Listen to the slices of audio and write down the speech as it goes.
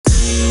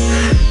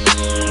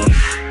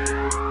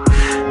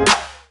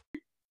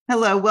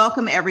Hello,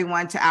 welcome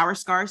everyone to Our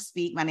Scars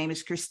Speak. My name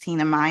is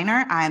Christina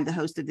Miner. I am the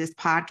host of this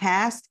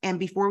podcast. And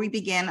before we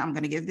begin, I'm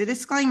going to give the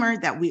disclaimer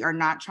that we are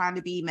not trying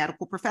to be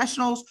medical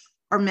professionals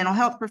or mental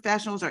health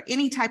professionals or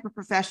any type of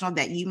professional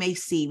that you may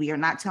see. We are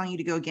not telling you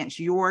to go against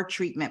your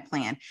treatment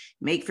plan.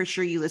 Make for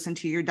sure you listen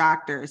to your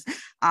doctors.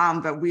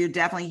 But we're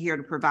definitely here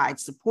to provide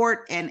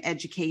support and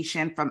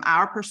education from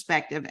our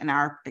perspective and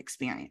our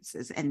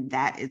experiences. And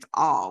that is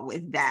all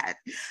with that.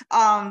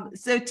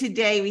 So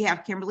today we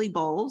have Kimberly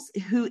Bowles,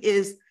 who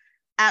is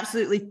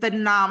absolutely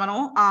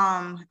phenomenal.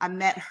 I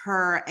met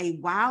her a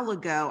while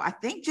ago, I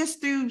think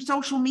just through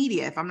social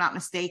media, if I'm not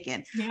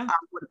mistaken. Yeah.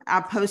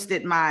 I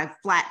posted my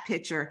flat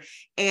picture,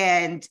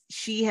 and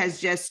she has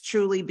just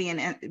truly been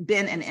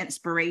an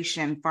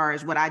inspiration as far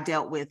as what I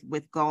dealt with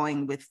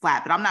going with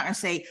flat. But I'm not going to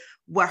say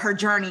what her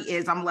journey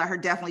is. I'm going to let her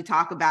definitely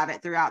talk about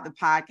it throughout the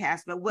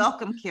podcast. But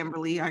welcome,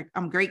 Kimberly.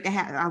 I'm great to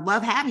have. I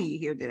love having you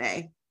here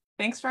today.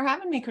 Thanks for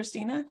having me,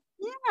 Christina.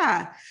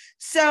 Yeah.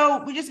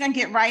 So we're just going to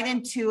get right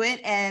into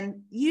it.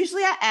 And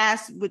usually I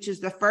ask, which is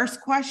the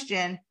first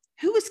question,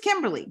 who is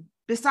Kimberly?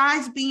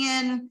 Besides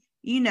being,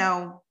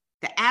 the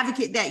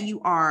advocate that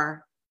you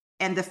are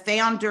and the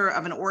founder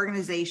of an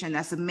organization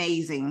that's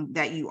amazing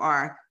that you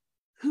are,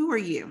 who are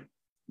you?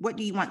 What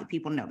do you want the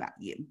people to know about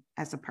you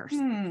as a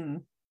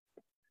person?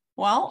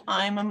 Well,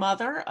 I'm a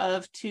mother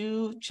of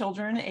two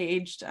children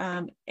aged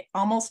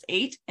almost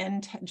 8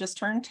 and just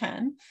turned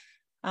 10.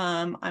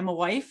 I'm a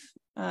wife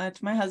to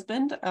my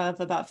husband of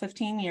about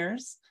 15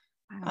 years.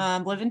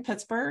 Wow. Live in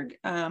Pittsburgh.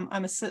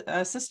 I'm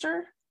a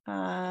sister.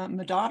 I'm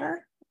a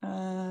daughter.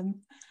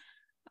 I'm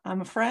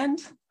a friend.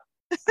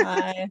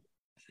 I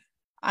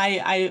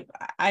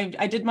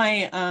did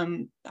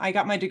my I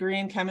got my degree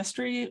in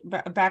chemistry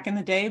back in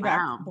the day,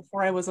 back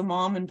before I was a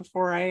mom and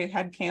before I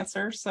had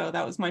cancer. So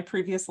that was my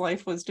previous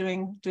life, was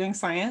doing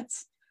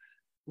science.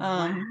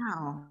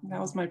 Wow. That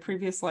was my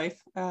previous life.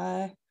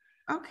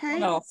 Okay.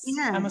 What else?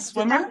 Yeah. I'm a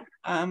swimmer.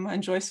 I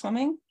enjoy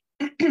swimming.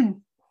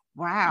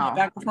 Wow.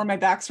 Back before my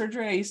back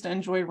surgery, I used to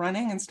enjoy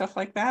running and stuff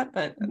like that.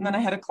 But and then I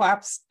had a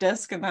collapsed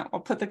disc, and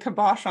I'll put the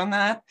kibosh on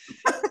that.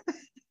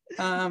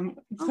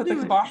 Put the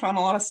kibosh on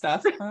a lot of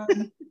stuff.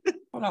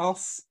 What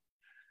else?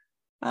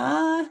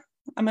 I'm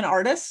an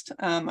artist.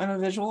 I'm a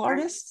visual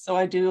artist, so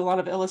I do a lot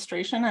of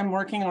illustration. I'm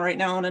working right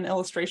now on an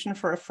illustration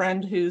for a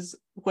friend whose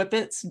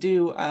whippets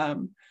do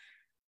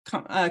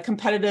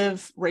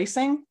competitive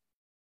racing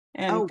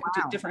and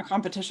different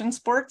competition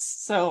sports.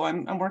 So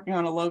I'm working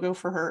on a logo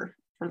for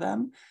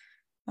them.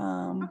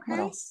 What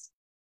else?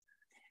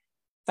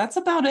 That's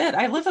about it.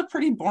 I live a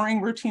pretty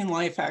boring routine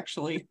life,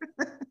 actually.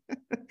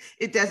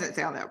 It doesn't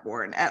sound that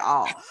boring at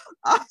all.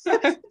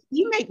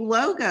 You make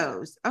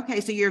logos.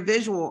 Okay, so you're a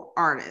visual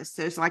artist.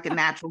 So it's like a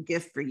natural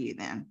gift for you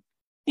then.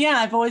 Yeah,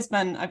 I've always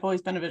been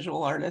a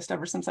visual artist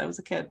ever since I was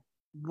a kid.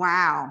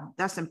 Wow,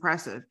 that's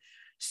impressive.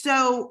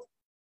 So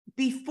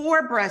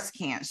before breast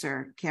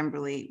cancer,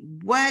 Kimberly,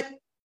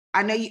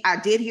 I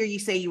did hear you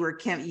say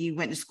you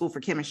went to school for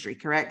chemistry,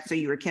 correct? So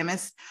you were a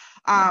chemist.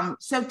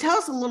 So tell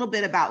us a little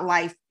bit about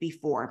life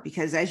before,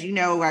 because as you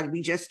know,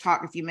 we just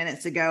talked a few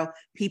minutes ago,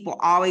 people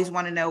always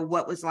want to know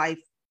what was life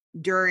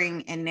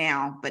during and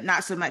now, but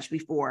not so much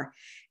before.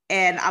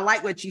 And I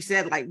like what you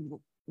said, like,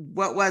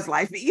 what was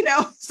life?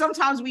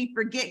 Sometimes we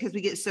forget because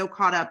we get so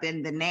caught up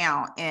in the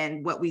now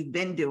and what we've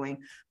been doing.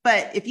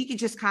 But if you could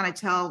just kind of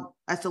tell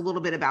us a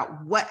little bit about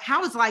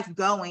how is life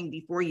going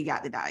before you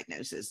got the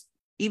diagnosis,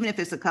 even if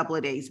it's a couple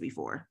of days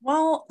before.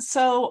 Well,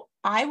 so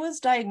I was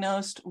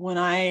diagnosed when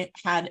I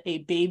had a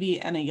baby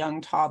and a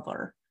young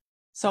toddler.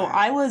 So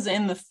I was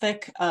in the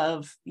thick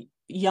of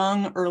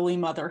young early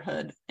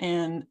motherhood,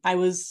 and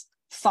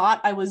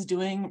thought I was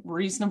doing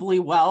reasonably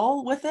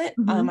well with it.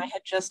 I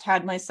had just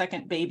had my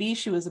second baby.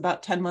 She was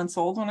about 10 months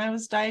old when I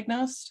was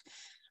diagnosed.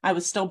 I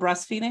was still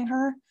breastfeeding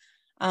her.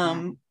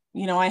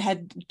 I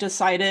had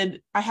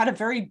decided I had a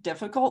very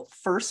difficult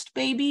first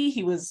baby.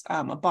 He was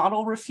a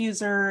bottle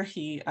refuser.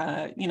 He,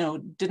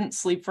 didn't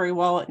sleep very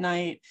well at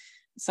night.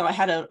 So I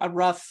had a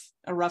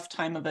rough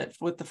time of it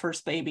with the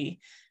first baby.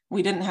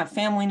 We didn't have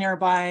family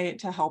nearby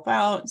to help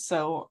out.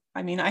 So,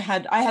 I mean, I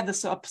had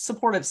this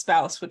supportive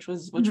spouse, which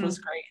was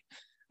great.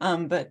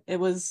 But it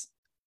was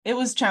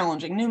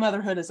challenging. New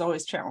motherhood is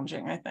always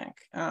challenging, I think.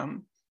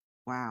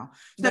 Wow.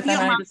 So but then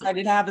I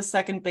decided to have a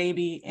second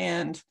baby,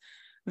 and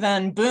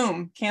then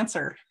boom,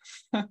 cancer.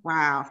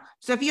 Wow.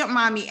 So if you don't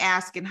mind me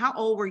asking, how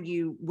old were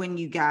you when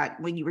you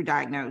were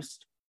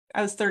diagnosed?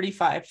 I was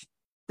 35.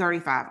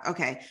 35.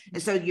 Okay.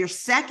 And so your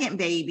second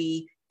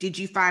baby, did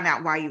you find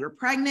out while you were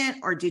pregnant,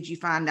 or did you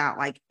find out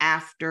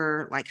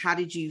after, how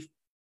did you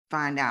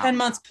find out? 10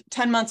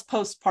 months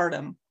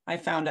postpartum, I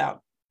found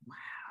out.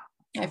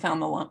 Wow. I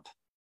found the lump.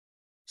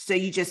 So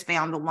you just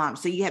found the lump.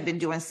 So you had been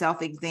doing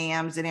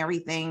self-exams and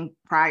everything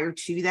prior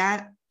to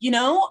that?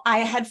 I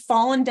had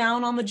fallen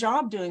down on the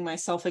job doing my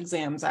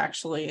self-exams,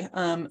 actually.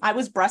 I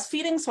was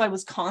breastfeeding, so I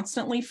was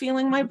constantly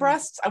feeling my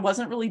breasts. I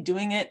wasn't really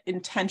doing it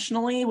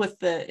intentionally with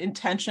the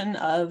intention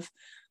of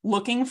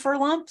looking for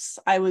lumps.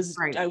 I was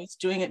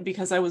doing it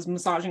because I was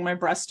massaging my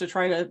breasts to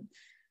try to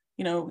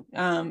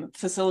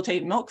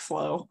facilitate milk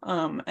flow.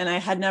 And I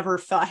had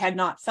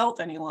not felt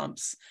any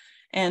lumps.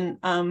 And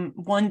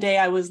one day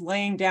I was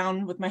laying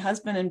down with my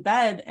husband in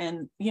bed,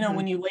 and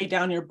when you lay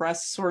down, your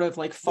breast sort of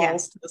like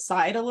falls to the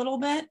side a little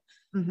bit.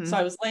 So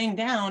I was laying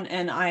down,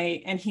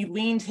 and he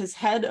leaned his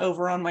head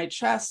over on my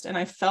chest, and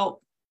I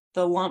felt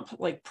the lump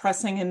like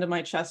pressing into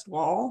my chest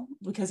wall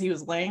because he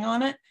was laying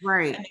on it.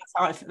 Right. And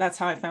that's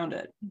how I found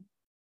it.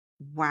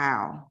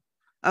 Wow.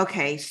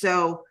 Okay.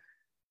 So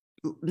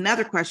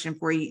another question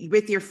for you.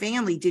 With your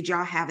family, did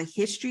y'all have a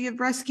history of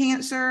breast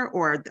cancer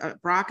or a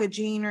BRCA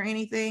gene or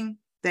anything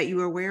that you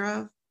were aware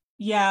of?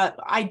 Yeah,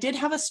 I did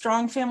have a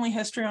strong family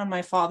history on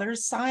my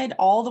father's side.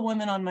 All the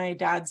women on my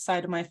dad's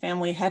side of my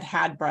family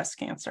had breast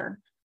cancer.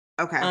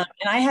 Okay. And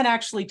I had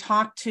actually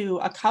talked to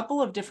a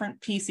couple of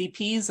different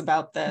PCPs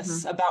about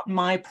this, about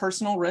my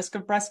personal risk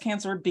of breast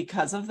cancer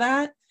because of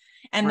that.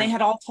 And they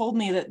had all told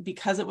me that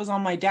because it was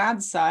on my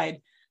dad's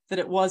side, that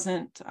it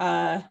wasn't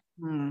a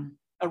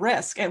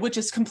risk, which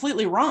is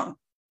completely wrong.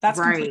 That's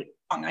completely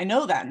wrong. I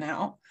know that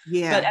now.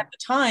 Yeah. But at the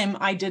time,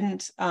 I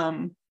didn't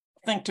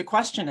think to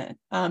question it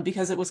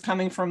because it was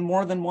coming from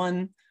more than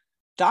one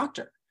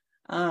doctor.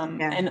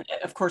 And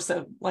of course,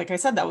 like I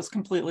said, that was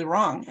completely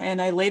wrong. And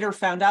I later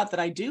found out that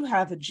I do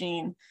have a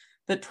gene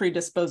that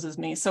predisposes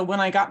me. So when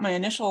I got my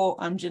initial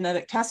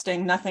genetic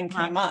testing, nothing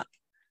came up.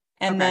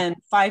 And then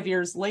 5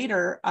 years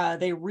later,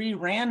 they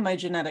reran my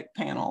genetic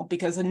panel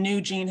because a new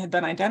gene had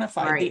been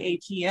identified, the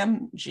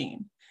ATM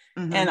gene.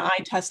 And I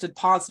tested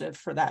positive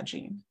for that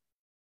gene.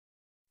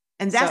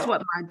 And that's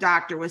what my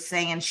doctor was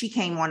saying. She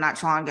came on not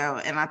too long ago.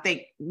 And I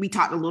think we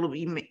talked a little bit,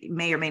 you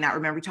may or may not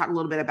remember, we talked a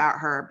little bit about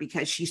her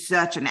because she's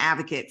such an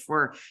advocate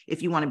for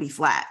if you want to be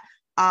flat.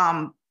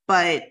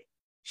 But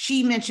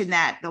she mentioned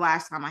that the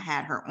last time I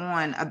had her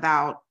on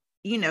about,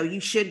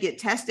 you should get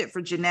tested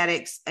for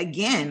genetics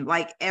again,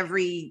 like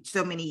every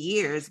so many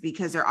years,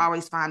 because they're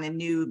always finding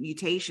new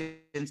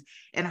mutations.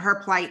 And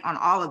her plight on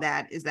all of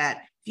that is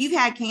that if you've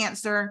had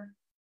cancer,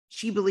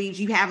 she believes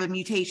you have a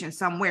mutation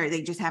somewhere.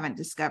 They just haven't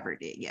discovered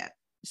it yet.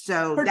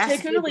 So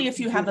particularly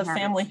if you have a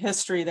family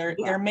history,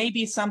 there may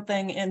be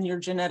something in your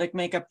genetic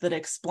makeup that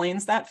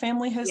explains that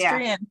family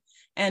history.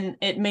 And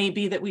it may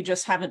be that we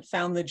just haven't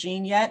found the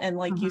gene yet. And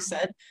like you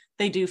said,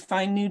 they do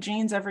find new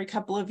genes every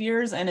couple of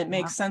years, and it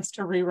makes sense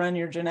to rerun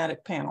your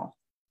genetic panel.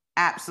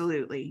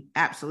 Absolutely.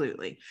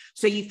 Absolutely.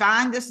 So you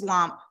find this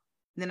lump,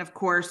 then of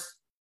course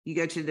you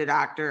go to the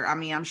doctor. I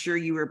mean, I'm sure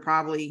you were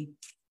probably,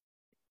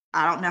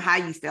 I don't know how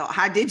you felt.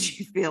 How did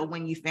you feel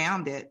when you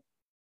found it?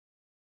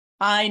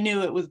 I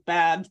knew it was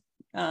bad.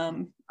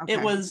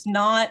 It was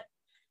not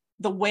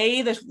the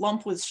way the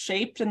lump was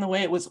shaped and the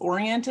way it was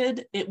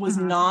oriented. It was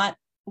not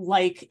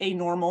like a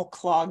normal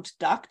clogged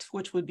duct,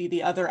 which would be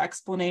the other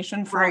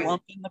explanation for a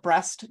lump in the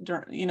breast,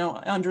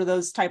 under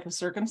those type of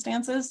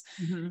circumstances.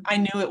 I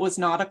knew it was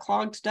not a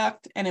clogged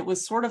duct, and it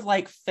was sort of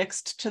like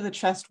fixed to the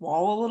chest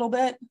wall a little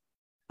bit.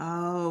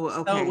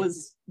 Oh, okay. So it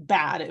was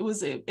bad.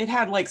 It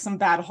had like some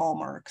bad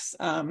hallmarks.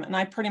 And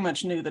I pretty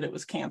much knew that it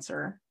was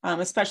cancer,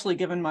 especially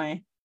given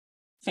my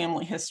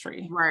family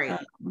history. Right.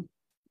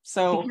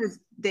 So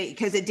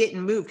because it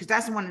didn't move, because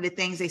that's one of the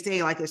things they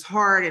say, like it's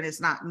hard and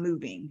it's not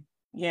moving.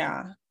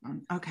 Yeah.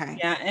 Okay.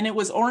 Yeah. And it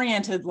was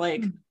oriented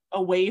like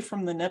away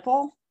from the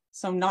nipple.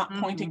 So not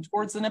pointing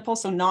towards the nipple.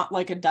 So not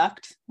like a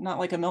duct, not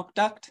like a milk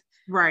duct.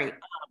 Right.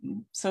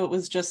 So it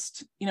was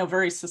just,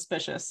 very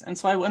suspicious. And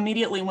so I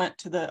immediately went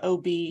to the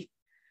OB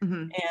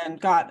and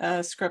got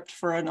a script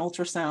for an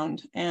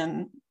ultrasound.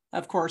 And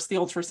of course, the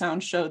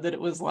ultrasound showed that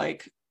it was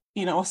like,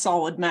 a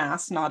solid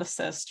mass, not a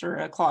cyst or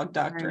a clogged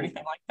duct or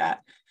anything like that.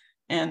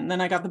 And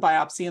then I got the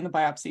biopsy, and the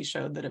biopsy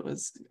showed that it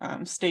was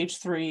stage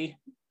 3,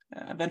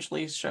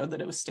 eventually showed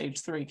that it was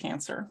stage 3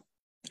 cancer,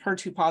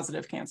 HER2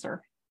 positive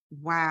cancer.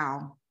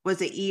 Wow.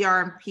 Was it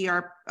ER and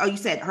PR? Oh, you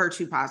said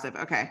HER2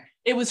 positive. Okay.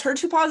 It was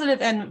HER2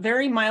 positive and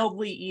very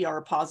mildly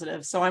ER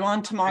positive. So I'm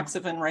on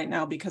tamoxifen right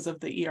now because of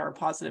the ER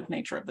positive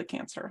nature of the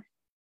cancer.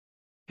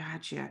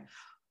 Gotcha.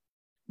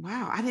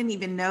 Wow. I didn't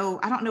even know.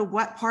 I don't know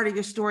what part of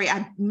your story.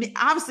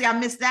 Obviously I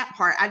missed that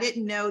part. I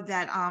didn't know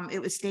that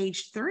it was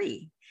stage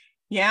 3.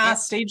 Yeah.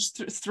 Stage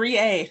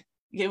 3A.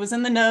 It was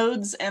in the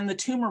nodes, and the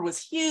tumor was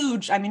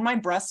huge. I mean, my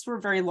breasts were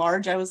very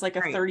large. I was like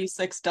a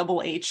 36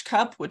 double H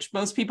cup, which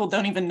most people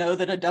don't even know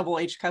that a double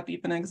H cup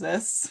even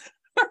exists.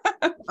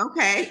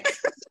 Okay.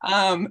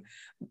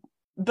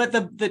 But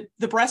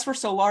the breasts were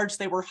so large,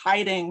 they were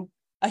hiding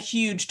a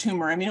huge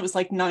tumor. I mean, it was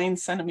like 9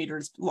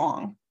 centimeters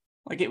long.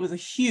 Like, it was a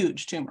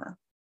huge tumor.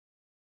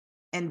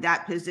 And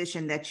that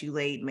position that you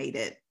laid made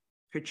it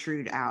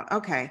protrude out.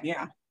 Okay.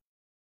 Yeah.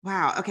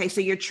 Wow. Okay.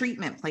 So your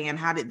treatment plan,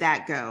 how did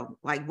that go?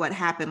 Like, what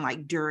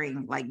happened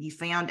during, you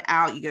found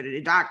out, you go to the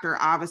doctor,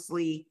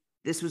 obviously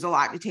this was a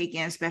lot to take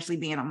in, especially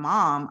being a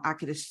mom.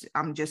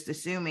 I'm just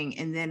assuming.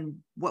 And then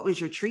what was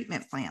your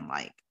treatment plan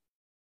like?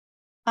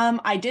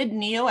 I did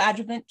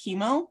neoadjuvant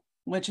chemo,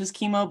 which is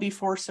chemo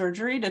before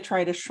surgery to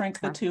try to shrink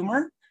the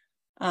tumor.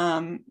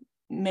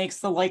 Makes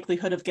the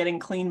likelihood of getting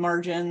clean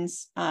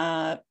margins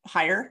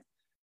higher.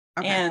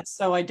 Okay. And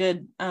so I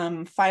did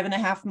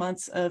 5.5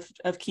 months of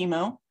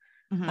chemo.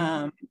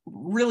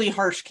 Really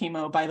harsh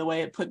chemo, by the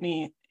way. It put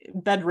me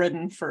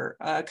bedridden for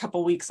a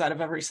couple weeks out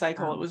of every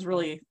cycle. It was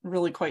really,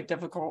 really quite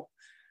difficult.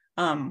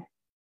 And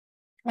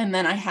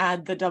then I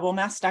had the double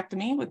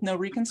mastectomy with no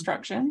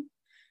reconstruction.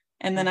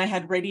 And then I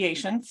had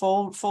radiation,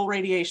 full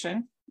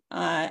radiation.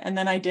 And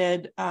then I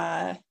did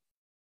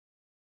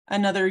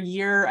another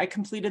year. I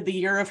completed the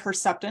year of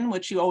Herceptin,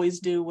 which you always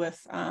do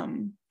with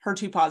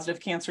HER2 positive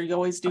cancer. You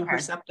always do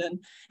Herceptin.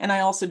 And I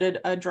also did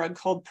a drug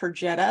called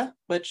Perjeta,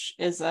 which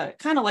is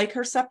kind of like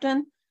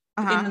Herceptin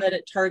in that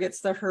it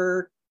targets the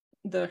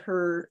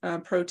HER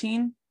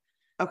protein.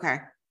 Okay.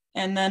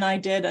 And then I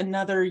did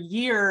another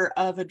year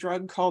of a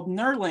drug called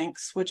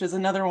Nerlinx, which is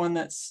another one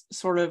that's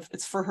it's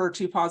for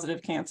HER2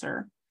 positive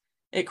cancer.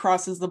 It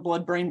crosses the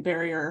blood-brain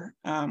barrier.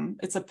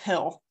 It's a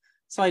pill.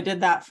 So I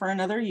did that for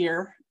another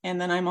year. And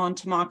then I'm on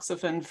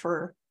tamoxifen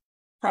for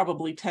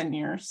probably 10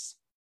 years.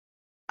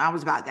 I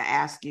was about to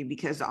ask you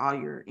because all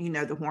your,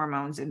 the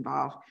hormones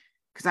involved,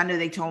 because I know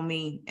they told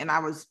me, and I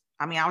was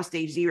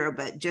stage 0,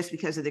 but just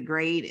because of the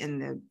grade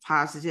and the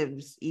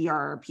positives,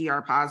 ER,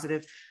 PR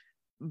positive,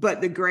 but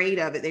the grade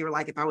of it, they were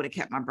like, if I would have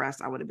kept my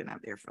breast, I would have been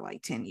up there for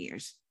like 10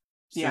 years.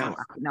 So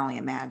I can only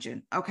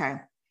imagine. Okay.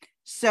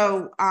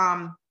 So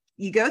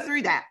you go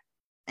through that.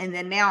 And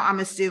then now I'm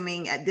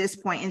assuming at this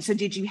point, and so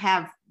did you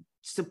have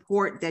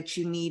support that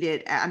you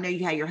needed? I know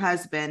you had your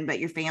husband, but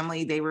your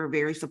family, they were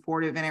very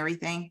supportive and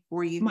everything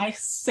for you? My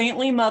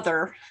saintly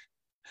mother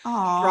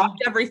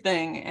dropped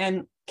everything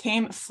and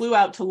flew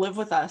out to live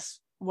with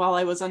us while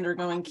I was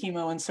undergoing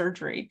chemo and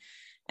surgery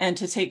and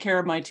to take care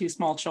of my 2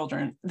 small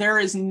children. There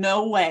is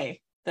no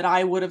way that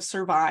I would have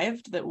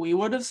survived, that we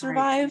would have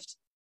survived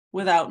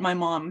without my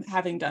mom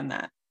having done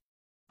that.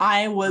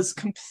 I was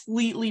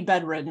completely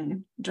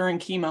bedridden during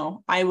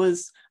chemo.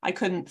 I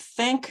couldn't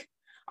think.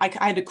 I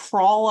had to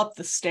crawl up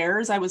the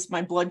stairs.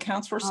 My blood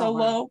counts were so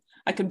low.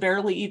 I could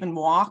barely even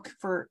walk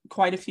for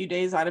quite a few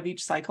days out of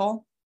each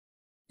cycle.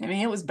 I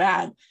mean, it was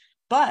bad,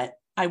 but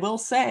I will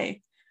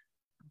say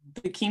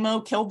the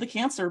chemo killed the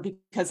cancer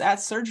because at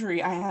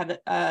surgery, I had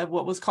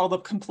what was called a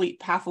complete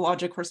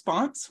pathologic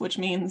response, which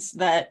means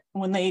that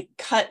when they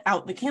cut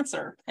out the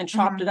cancer and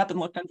chopped it up and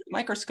looked under the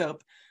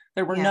microscope,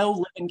 there were no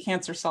living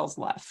cancer cells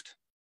left.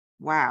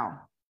 Wow.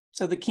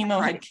 So the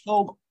chemo had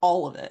killed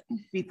all of it.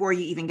 Before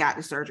you even got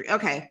to surgery.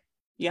 Okay.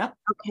 Yeah.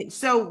 Okay.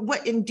 So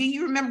and do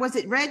you remember, was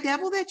it Red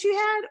Devil that you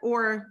had,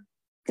 or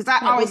because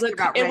I always hear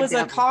about Red Devil? It was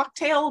a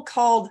cocktail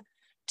called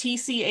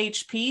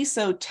TCHP,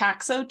 so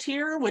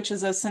Taxotere, which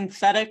is a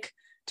synthetic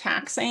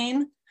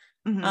taxane,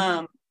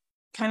 kind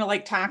of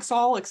like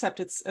Taxol, except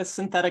it's a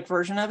synthetic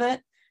version of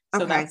it.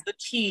 So that's the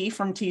T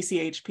from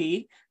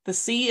TCHP. The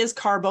C is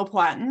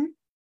carboplatin,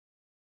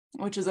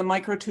 which is a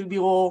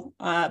microtubule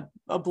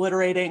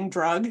obliterating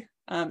drug.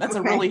 That's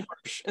a really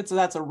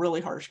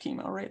harsh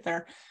chemo right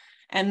there.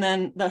 And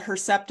then the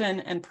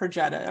Herceptin and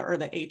Perjeta, or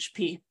the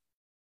HP.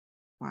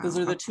 Wow. Those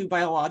are the 2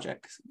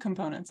 biologic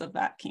components of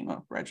that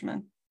chemo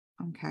regimen.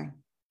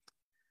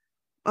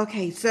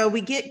 Okay, so we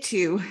get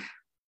to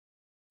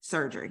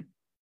surgery.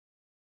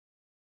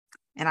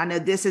 And I know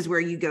this is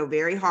where you go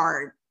very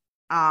hard.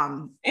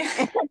 Not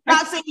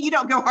saying you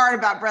don't go hard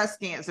about breast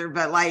cancer,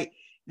 but like,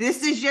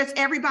 this is just,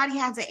 everybody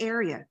has an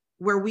area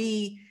where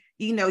we,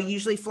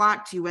 usually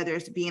flock to, whether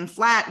it's being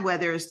flat,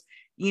 whether it's,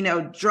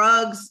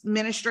 drugs,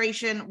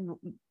 administration,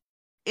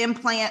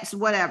 implants,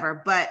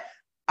 whatever. But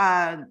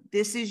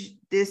this,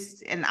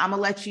 and I'm gonna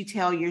let you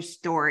tell your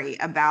story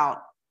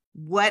about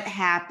what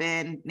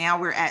happened. Now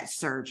we're at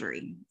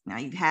surgery. Now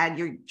you've had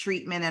your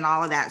treatment and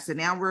all of that. So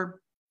now we're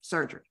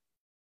surgery.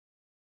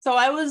 So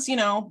I was,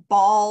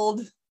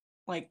 bald,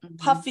 like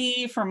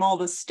puffy from all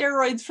the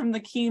steroids from the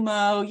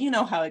chemo. You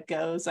know how it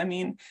goes. I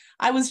mean,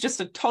 I was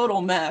just a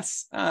total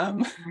mess.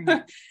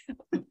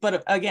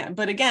 But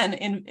again,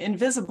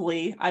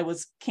 invisibly, I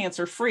was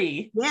cancer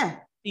free. Yeah.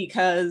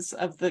 Because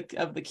of the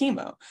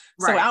chemo.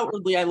 So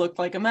outwardly I looked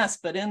like a mess,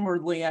 but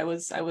inwardly I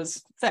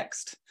was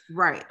fixed.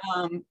 Right.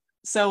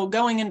 So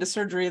going into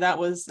surgery, that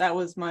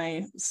was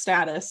my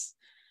status.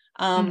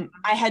 I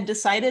had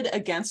decided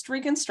against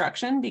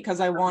reconstruction because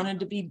I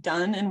wanted to be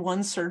done in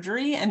one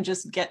surgery and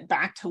just get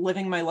back to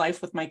living my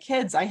life with my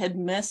kids. I had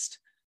missed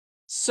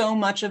so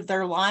much of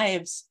their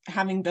lives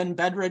having been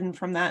bedridden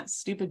from that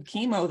stupid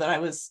chemo that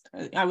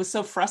I was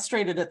so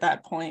frustrated at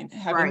that point,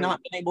 having not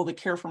been able to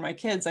care for my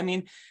kids. I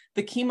mean,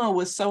 the chemo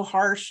was so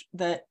harsh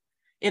that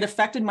it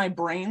affected my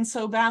brain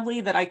so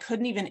badly that I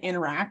couldn't even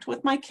interact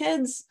with my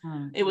kids.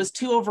 It was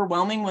too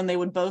overwhelming when they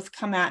would both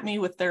come at me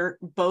with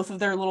both of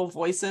their little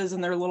voices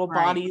and their little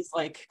bodies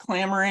like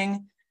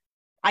clamoring.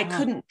 I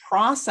couldn't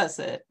process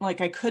it. Like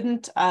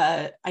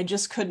I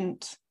just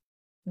couldn't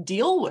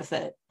deal with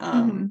it.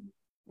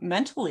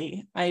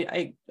 Mentally,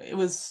 it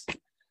was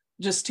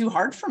just too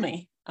hard for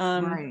me.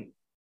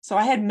 So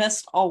I had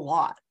missed a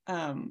lot.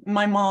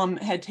 My mom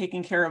had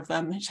taken care of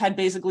them, had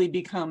basically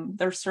become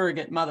their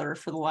surrogate mother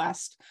for the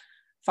last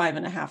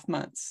 5.5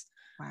 months.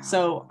 Wow.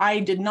 So I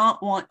did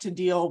not want to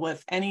deal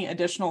with any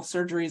additional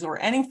surgeries or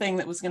anything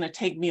that was going to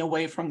take me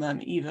away from them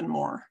even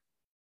more.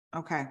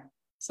 Okay.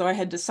 So I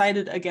had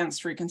decided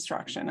against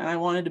reconstruction and I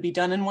wanted to be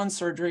done in one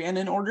surgery. And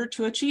in order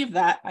to achieve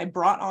that, I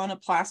brought on a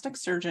plastic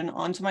surgeon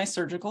onto my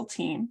surgical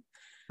team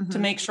to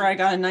make sure I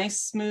got a nice,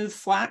 smooth,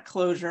 flat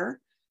closure.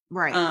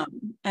 Right.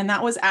 And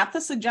that was at the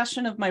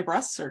suggestion of my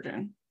breast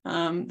surgeon.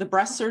 The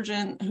breast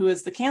surgeon, who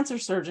is the cancer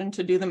surgeon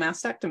to do the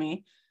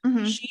mastectomy,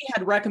 she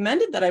had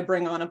recommended that I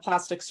bring on a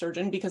plastic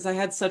surgeon because I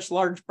had such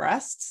large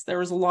breasts. There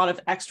was a lot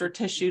of extra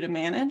tissue to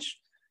manage.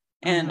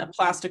 And a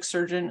plastic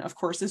surgeon, of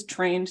course, is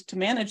trained to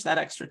manage that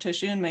extra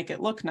tissue and make it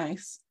look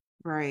nice.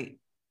 Right.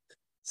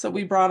 So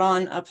we brought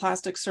on a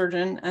plastic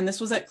surgeon, and this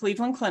was at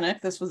Cleveland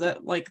Clinic. This was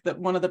at like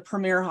one of the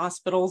premier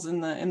hospitals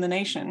in the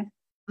nation.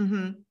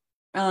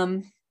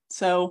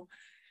 So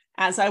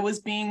as I was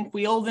being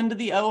wheeled into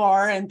the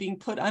OR and being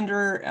put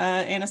under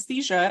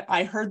anesthesia,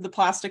 I heard the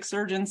plastic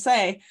surgeon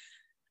say,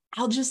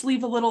 "I'll just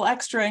leave a little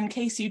extra in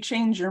case you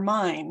change your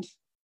mind."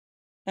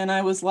 And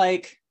I was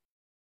like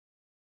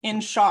in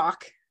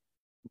shock.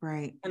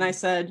 Right. And I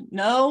said,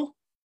 "No,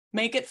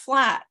 make it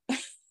flat."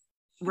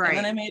 Right. And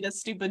then I made a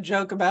stupid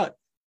joke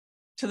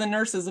to the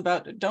nurses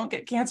about, "Don't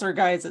get cancer,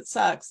 guys, it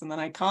sucks." And then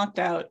I conked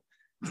out.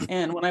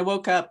 And when I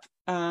woke up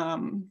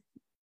and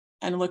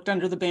looked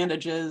under the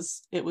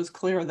bandages, it was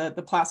clear that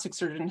the plastic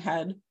surgeon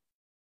had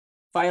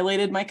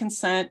violated my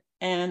consent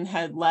and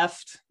had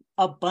left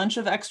a bunch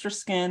of extra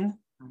skin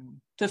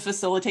to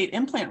facilitate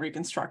implant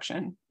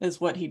reconstruction,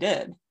 is what he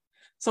did.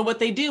 So what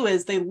they do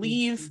is they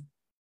leave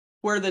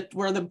where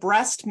the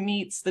breast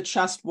meets the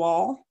chest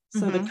wall.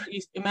 So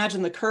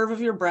imagine the curve of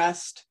your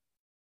breast,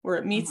 where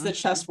it meets the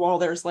chest wall,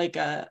 there's like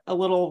a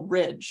little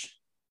ridge.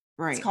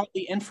 Right. It's called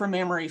the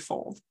inframammary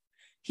fold.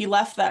 He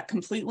left that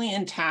completely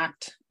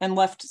intact and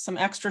left some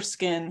extra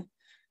skin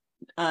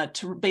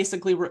to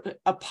basically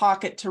a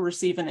pocket to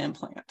receive an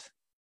implant.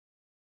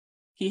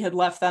 He had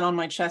left that on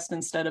my chest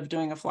instead of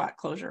doing a flat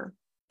closure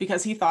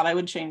because he thought I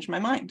would change my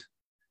mind.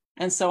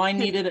 And so I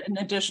needed an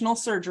additional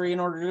surgery in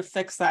order to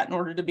fix that, in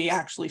order to be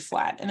actually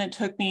flat. And it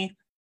took me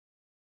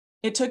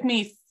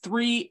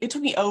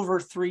over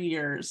 3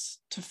 years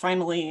to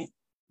finally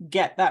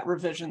get that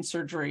revision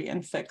surgery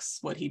and fix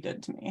what he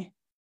did to me.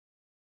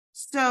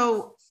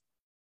 So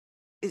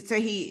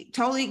he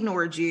totally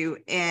ignored you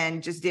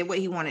and just did what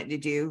he wanted to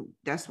do.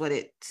 That's what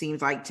it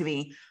seems like to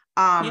me.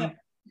 Yeah.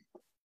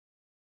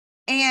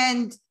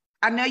 And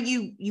I know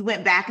you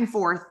went back and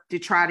forth to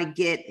try to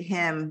get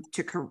him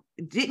to,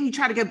 didn't you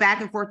try to go back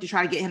and forth to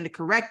try to get him to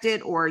correct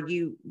it, or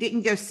you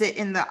didn't go sit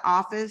in the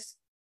office?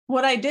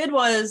 What I did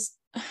was,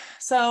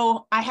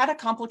 so I had a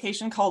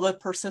complication called a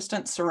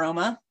persistent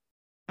seroma,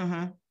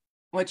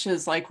 which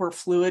is like where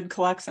fluid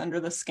collects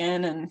under the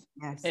skin and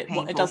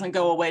it doesn't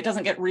go away. It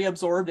doesn't get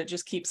reabsorbed. It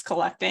just keeps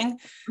collecting.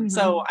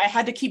 So I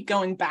had to keep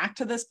going back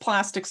to this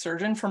plastic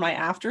surgeon for my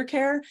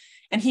aftercare.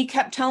 And he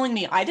kept telling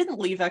me, I didn't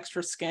leave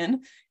extra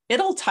skin.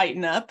 It'll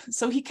tighten up.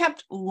 So he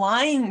kept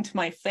lying to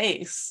my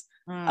face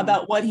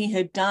about what he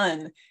had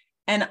done.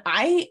 And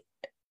I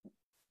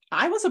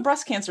was a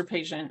breast cancer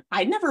patient.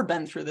 I'd never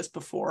been through this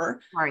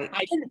before. Right.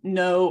 I didn't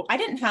know, I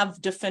didn't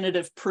have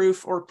definitive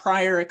proof or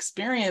prior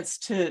experience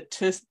to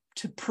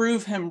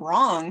prove him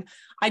wrong.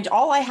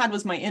 All I had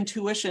was my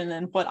intuition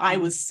and what I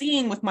was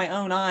seeing with my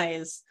own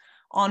eyes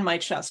on my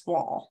chest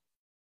wall.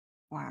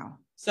 Wow.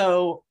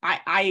 So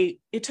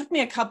it took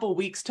me a couple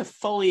weeks to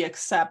fully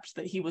accept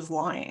that he was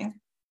lying.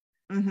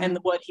 And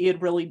what he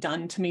had really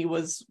done to me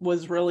was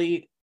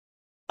really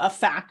a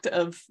fact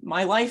of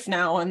my life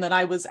now, and that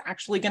I was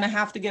actually going to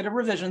have to get a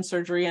revision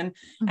surgery. And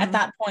at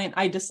that point,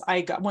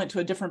 went to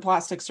a different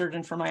plastic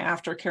surgeon for my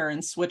aftercare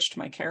and switched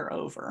my care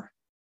over.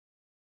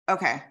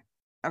 Okay.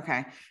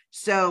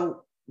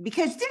 So,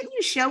 because didn't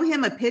you show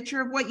him a picture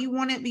of what you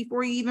wanted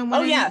before you even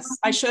went? Oh, yes.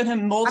 I showed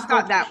him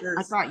multiple pictures.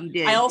 I thought you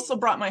did. I also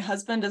brought my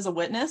husband as a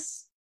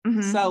witness.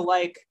 So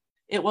like,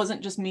 it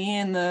wasn't just me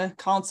in the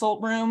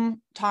consult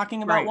room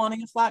talking about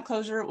wanting a flat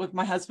closure.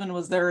 My husband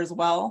was there as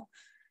well.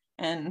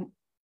 And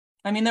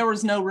I mean, there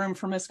was no room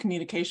for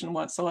miscommunication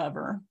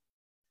whatsoever.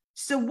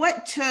 So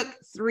what took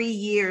 3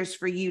 years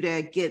for you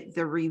to get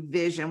the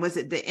revision? Was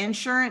it the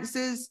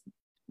insurances?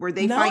 Were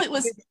they fighting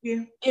with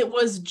you? It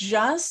was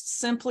just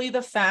simply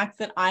the fact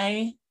that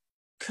I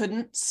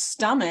couldn't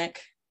stomach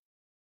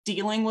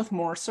dealing with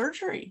more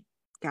surgery.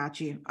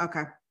 Got you.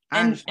 Okay.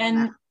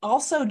 And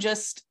also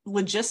just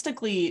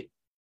logistically,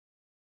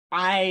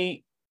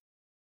 I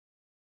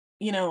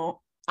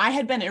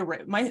had been,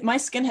 my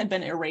skin had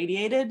been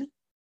irradiated.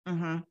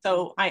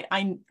 So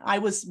I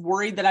was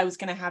worried that I was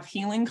going to have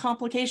healing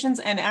complications.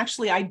 And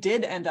actually I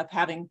did end up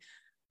having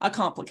a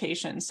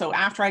complication. So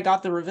after I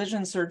got the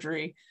revision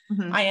surgery,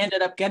 I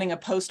ended up getting a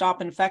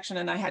post-op infection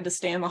and I had to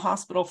stay in the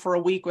hospital for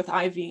a week with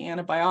IV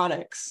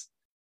antibiotics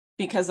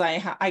because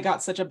I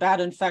got such a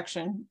bad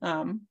infection.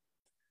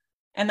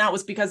 And that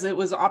was because it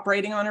was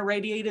operating on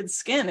irradiated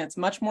skin. You're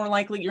much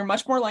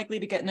more likely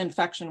to get an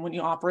infection when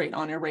you operate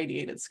on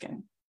irradiated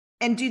skin.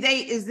 And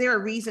is there a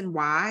reason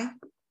why?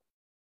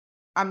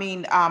 I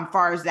mean,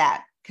 far as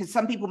that, because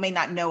some people may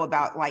not know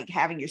about like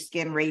having your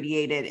skin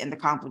radiated and the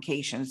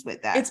complications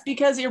with that. It's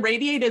because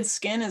irradiated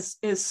skin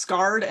is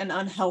scarred and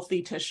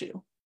unhealthy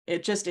tissue.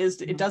 It just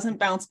is, it doesn't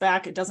bounce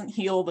back. It doesn't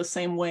heal the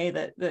same way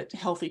that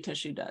healthy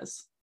tissue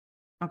does.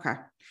 Okay.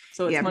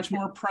 So it's much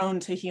more prone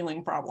to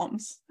healing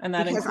problems. And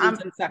that Because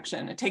includes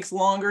infection. It takes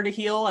longer to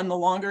heal. And the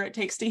longer it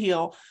takes to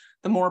heal,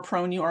 the more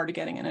prone you are to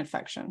getting an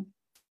infection.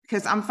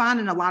 Because I'm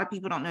finding a lot of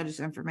people don't know this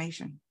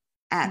information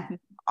at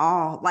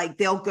all. Like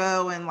they'll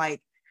go and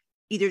like,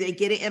 either they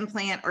get an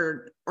implant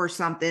or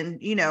something,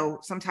 you know,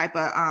 some type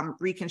of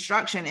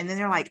reconstruction. And then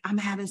they're like, I'm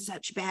having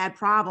such bad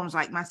problems,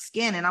 like my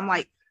skin. And I'm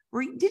like,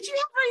 did you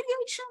have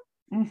radiation?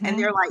 And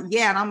they're like,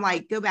 yeah. And I'm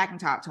like, go back and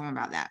talk to them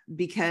about that,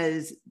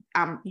 because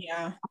I'm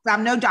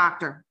no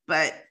doctor,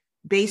 but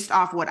based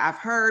off what I've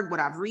heard,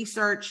 what I've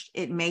researched,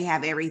 it may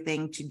have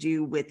everything to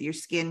do with your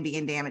skin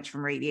being damaged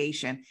from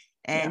radiation.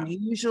 And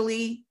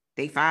usually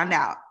they find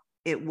out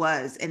it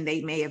was, and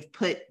they may have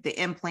put the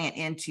implant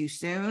in too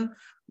soon,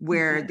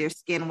 where their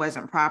skin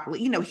wasn't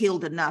properly, you know,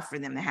 healed enough for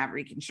them to have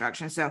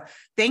reconstruction. So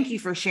thank you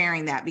for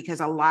sharing that, because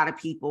a lot of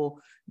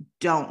people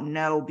don't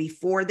know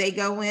before they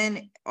go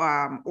in,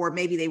 or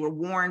maybe they were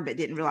warned but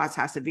didn't realize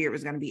how severe it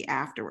was going to be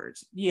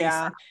afterwards.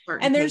 Yeah.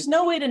 And there's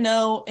no way to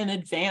know in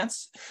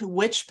advance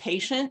which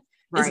patient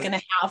is going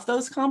to have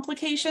those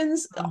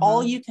complications.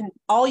 All you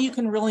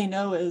can really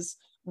know is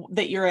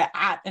that you're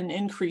at an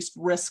increased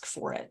risk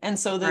for it. And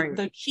so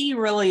the key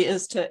really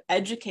is to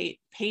educate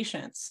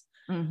patients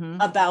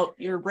about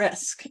your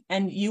risk.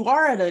 And you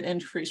are at an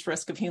increased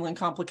risk of healing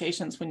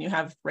complications when you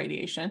have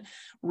radiation.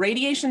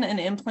 Radiation and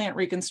implant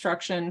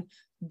reconstruction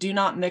do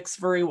not mix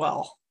very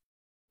well.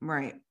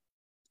 Right.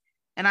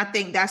 And I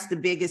think that's the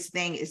biggest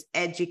thing is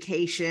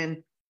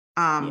education.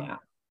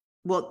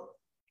 Well,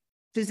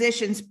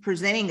 physicians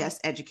presenting us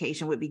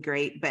education would be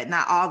great, but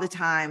not all the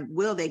time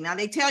will they. Now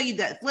they tell you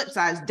that flip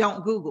side is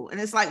don't Google.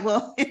 And it's like,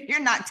 well, if you're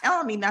not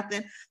telling me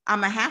nothing, I'm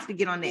gonna have to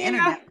get on the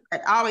internet.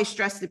 But I always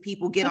stress that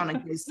people get on a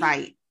good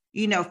site,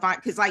 you know,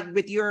 because like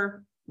with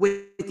your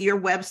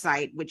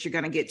website, which you're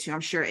going to get to,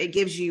 I'm sure it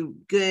gives you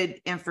good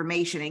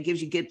information. It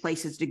gives you good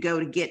places to go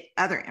to get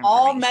other information.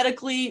 All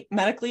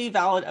medically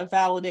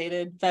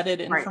validated, vetted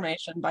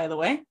information, by the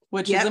way,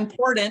 which is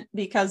important,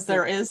 because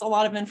there is a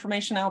lot of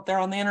information out there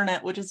on the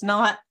internet which is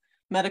not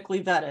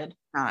medically vetted.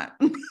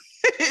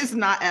 It's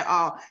not at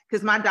all,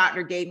 because my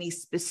doctor gave me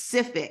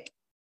specific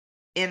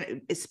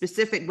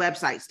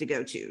websites to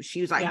go to.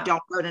 She was like,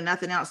 don't go to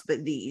nothing else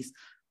but these.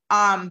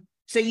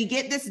 So you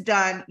get this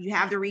done, you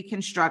have the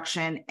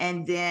reconstruction,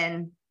 and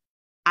then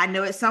I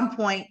know at some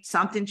point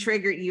something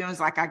triggered you and was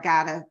like,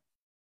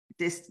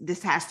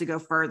 this has to go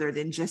further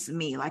than just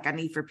me. Like I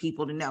need for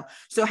people to know.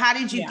 So how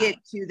did you get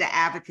to the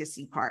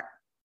advocacy part?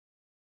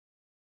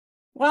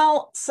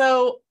 Well,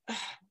 so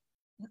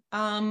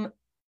after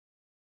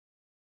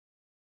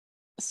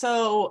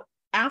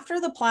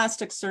the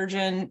plastic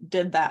surgeon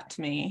did that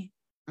to me,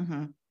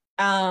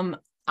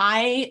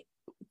 I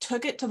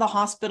took it to the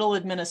hospital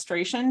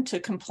administration to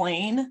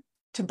complain,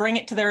 to bring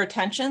it to their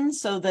attention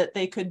so that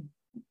they could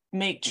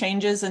make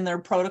changes in their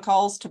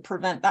protocols to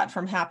prevent that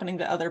from happening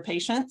to other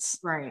patients.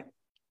 Right.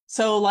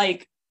 So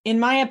like, in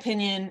my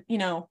opinion, you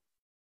know,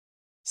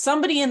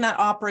 somebody in that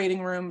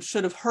operating room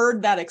should have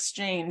heard that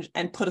exchange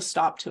and put a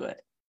stop to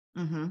it.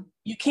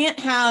 You can't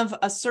have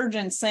a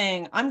surgeon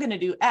saying, I'm going to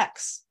do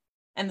X,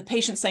 and the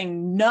patient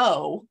saying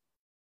no,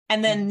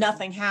 and then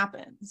nothing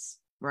happens.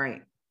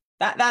 Right.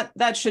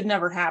 That should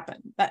never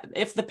happen. That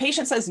if the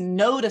patient says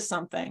no to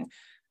something,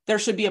 there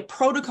should be a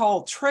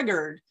protocol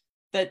triggered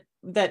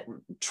that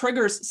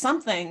triggers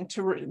something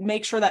to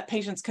make sure that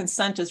patient's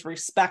consent is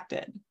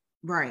respected.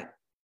 Right.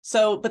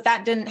 So, but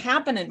that didn't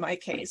happen in my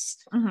case.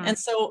 And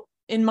so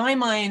in my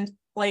mind,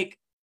 like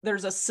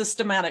there's a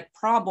systematic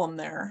problem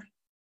there.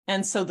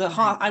 And so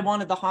I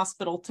wanted the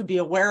hospital to be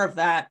aware of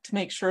that, to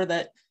make sure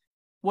that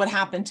what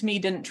happened to me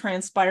didn't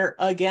transpire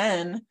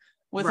again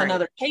with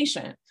another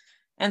patient.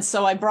 And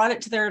so I brought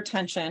it to their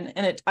attention,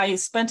 and I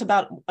spent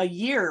about a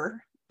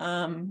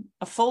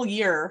full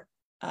year,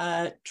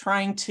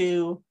 trying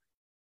to,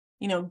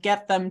 you know,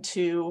 get them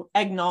to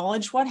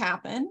acknowledge what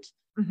happened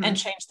and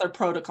change their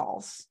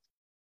protocols.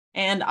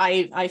 And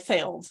I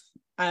failed.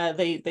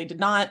 They did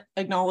not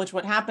acknowledge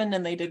what happened,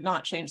 and they did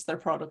not change their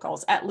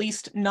protocols, at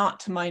least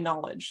not to my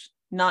knowledge,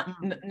 not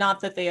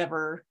that they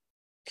ever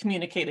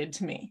communicated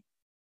to me.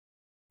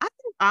 I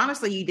think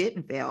honestly, you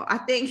didn't fail. I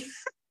think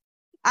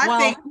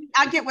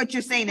I get what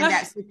you're saying in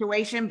that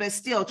situation, but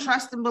still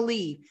trust and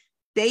believe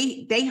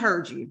they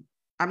heard you.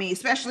 I mean,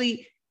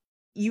 especially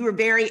you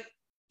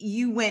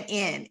went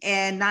in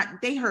and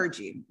they heard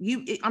you.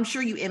 I'm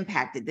sure you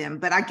impacted them,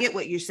 but I get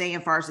what you're saying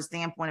as far as the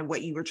standpoint of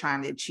what you were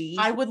trying to achieve.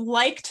 I would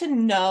like to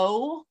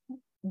know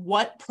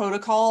what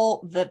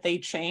protocol that they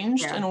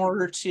changed in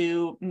order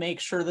to make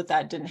sure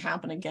that didn't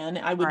happen again.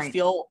 I would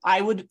feel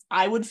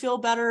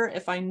better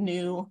if I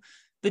knew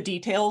the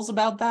details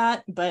about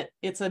that, but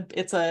it's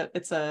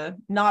a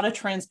not a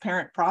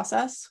transparent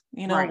process,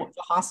 you know,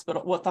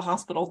 what the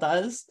hospital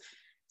does.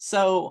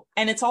 So,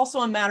 and it's also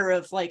a matter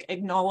of like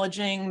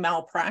acknowledging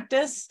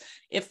malpractice.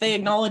 If they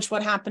acknowledge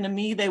what happened to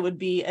me, they would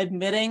be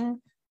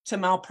admitting to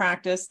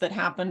malpractice that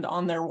happened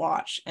on their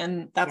watch.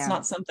 And that's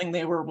not something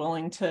they were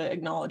willing to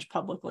acknowledge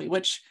publicly,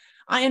 which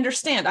I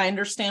understand. I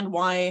understand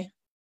why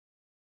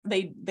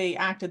they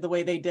acted the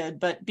way they did.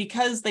 But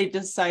because they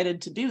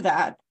decided to do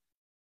that,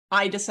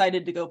 I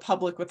decided to go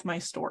public with my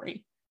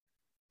story.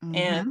 Mm-hmm.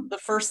 And the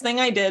first thing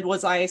I did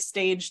was I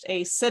staged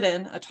a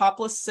sit-in, a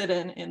topless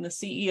sit-in in the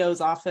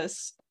CEO's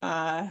office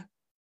at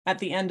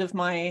the end of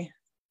my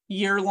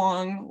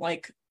year-long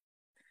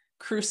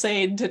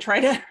crusade to try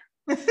to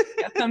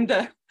get them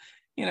to,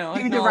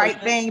 do the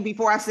right thing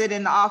before I sit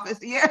in the office.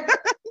 Yeah.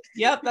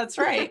 Yep, that's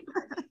right.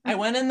 I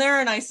went in there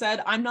and I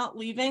said, I'm not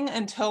leaving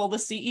until the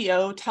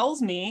CEO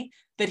tells me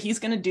that he's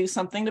going to do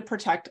something to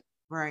protect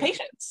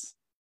patients.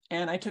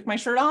 And I took my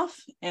shirt off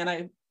and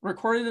I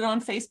recorded it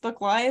on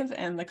Facebook Live,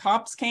 and the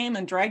cops came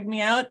and dragged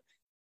me out.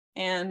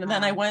 And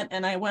then I went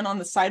on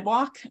the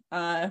sidewalk,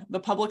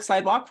 the public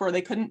sidewalk where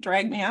they couldn't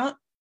drag me out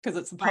because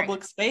it's a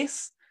public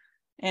space.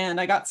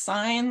 And I got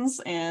signs,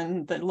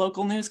 and the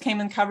local news came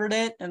and covered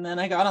it. And then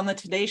I got on the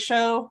Today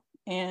Show,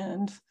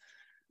 and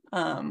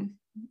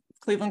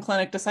Cleveland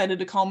Clinic decided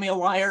to call me a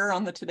liar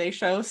on the Today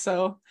Show.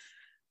 So,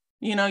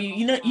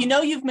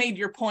 you've made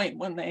your point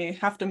when they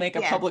have to make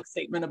a public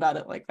statement about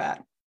it like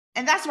that.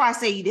 And that's why I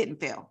say you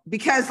didn't fail,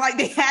 because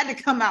they had to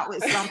come out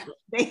with something.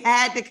 They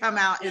had to come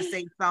out and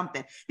say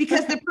something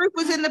because the proof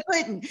was in the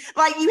pudding.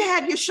 You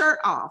had your shirt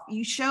off.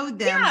 You showed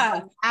them.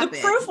 Yeah, the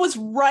proof was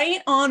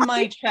right on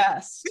my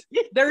chest.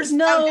 There's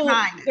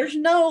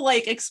no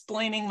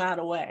explaining that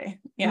away.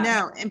 Yeah.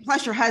 No. And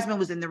plus your husband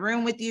was in the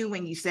room with you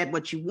when you said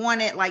what you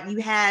wanted.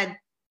 You had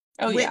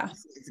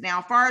witnesses. Now,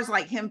 as far as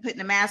him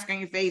putting a mask on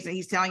your face and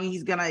he's telling you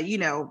he's going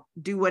to,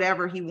 do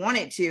whatever he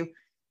wanted to,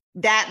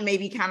 that may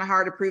be kind of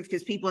hard to prove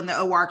because people in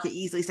the OR could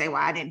easily say,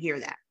 well, I didn't hear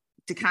that,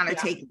 to kind of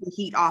take the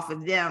heat off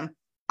of them.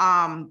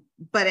 I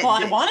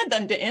wanted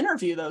them to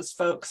interview those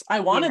folks. I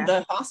wanted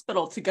the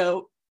hospital to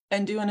go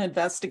and do an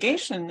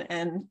investigation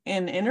and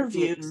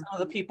interview some of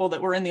the people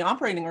that were in the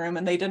operating room,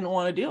 and they didn't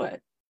want to do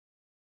it.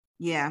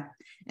 Yeah.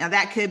 Now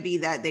that could be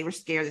that they were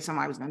scared that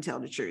somebody was going to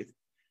tell the truth.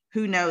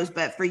 Who knows?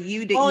 But for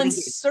you to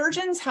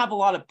surgeons have a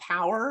lot of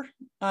power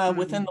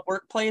within the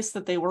workplace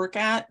that they work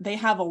at. They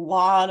have a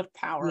lot of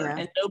power,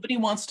 and nobody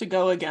wants to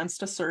go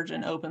against a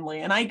surgeon openly.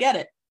 And I get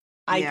it.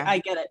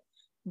 I get it.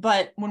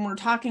 But when we're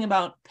talking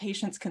about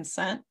patient's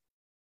consent,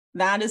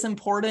 that is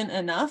important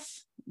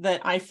enough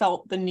that I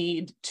felt the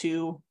need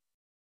to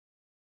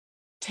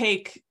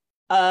take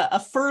a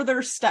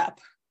further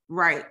step,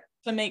 right,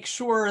 to make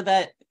sure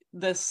that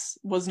this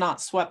was not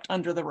swept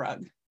under the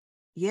rug.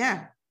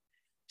 Yeah.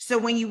 So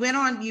when you went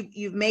on,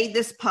 you've made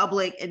this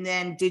public, and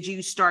then did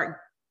you start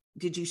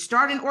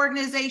an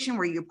organization?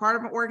 Were you part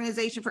of an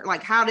organization for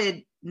how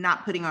did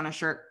not putting on a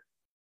shirt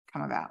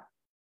come about?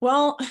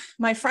 Well,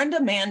 my friend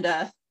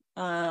Amanda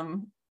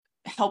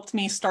helped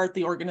me start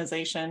the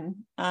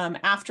organization.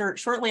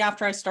 Shortly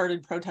after I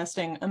started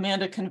protesting,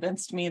 Amanda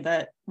convinced me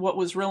that what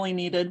was really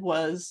needed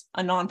was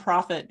a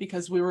nonprofit,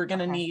 because we were going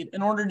to need,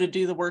 in order to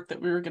do the work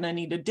that we were going to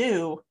need to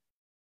do.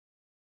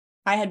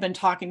 I had been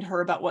talking to her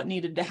about what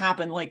needed to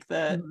happen,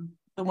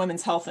 the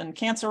Women's Health and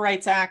Cancer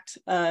Rights Act,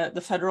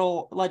 the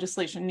federal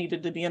legislation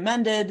needed to be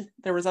amended.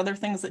 There was other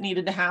things that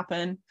needed to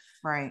happen.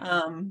 Right.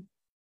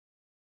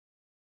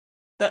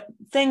 The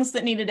things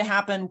that needed to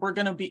happen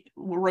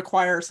will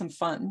require some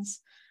funds.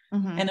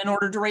 Mm-hmm. And in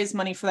order to raise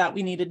money for that,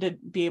 we needed to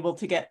be able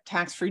to get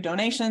tax-free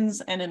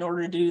donations. And in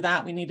order to do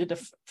that, we needed to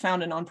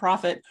found a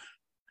nonprofit.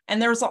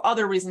 And there's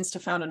other reasons to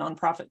found a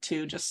nonprofit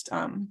too, just,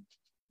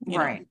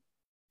 right.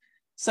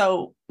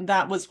 So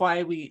that was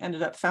why we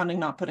ended up founding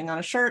Not Putting on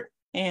a Shirt.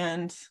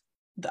 And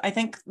I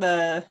think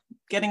the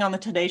getting on the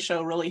Today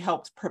Show really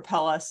helped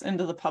propel us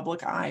into the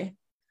public eye.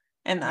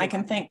 And I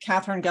can thank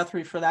Catherine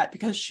Guthrie for that,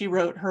 because she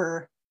wrote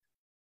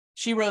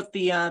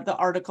the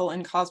article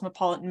in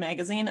Cosmopolitan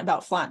magazine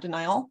about flat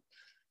denial.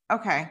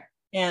 Okay.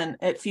 And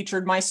it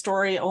featured my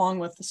story along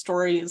with the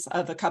stories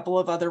of a couple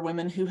of other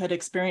women who had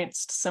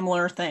experienced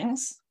similar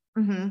things,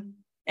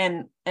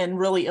 and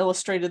really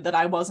illustrated that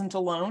I wasn't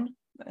alone,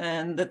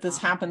 and that this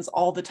happens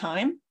all the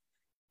time,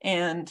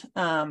 and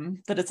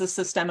that it's a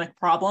systemic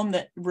problem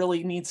that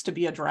really needs to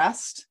be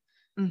addressed.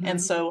 And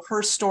so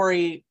her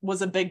story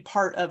was a big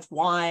part of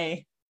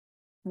why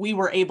we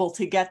were able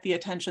to get the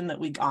attention that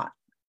we got.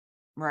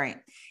 Right.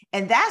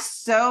 And that's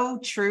so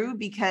true,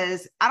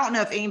 because I don't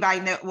know if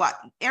anybody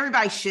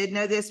everybody should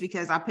know this,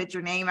 because I put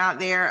your name out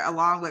there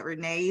along with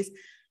Renee's.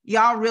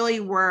 Y'all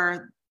really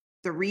were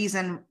the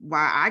reason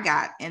why I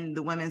got in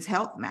the Women's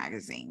Health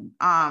magazine.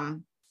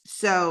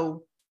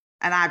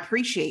 And I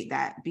appreciate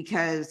that,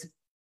 because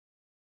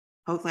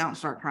hopefully I don't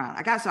start crying.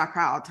 I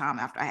cry all the time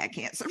after I had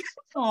cancer.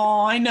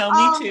 Oh, I know.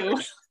 Me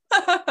too.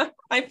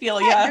 I feel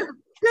yeah.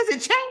 Does it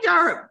change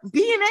our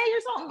DNA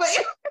or something? But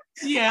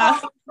yeah.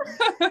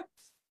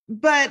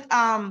 But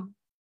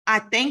I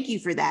thank you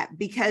for that,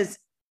 because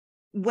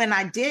when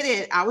I did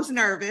it, I was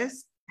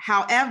nervous.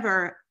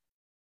 However,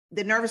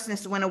 the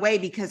nervousness went away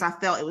because I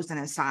felt it was an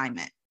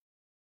assignment.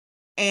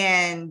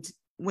 And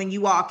when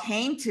you all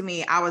came to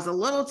me, I was a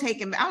little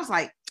taken. I was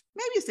like,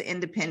 maybe it's an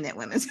independent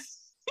women's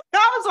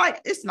I was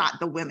like, it's not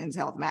the Women's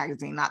Health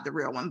magazine, not the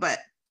real one, but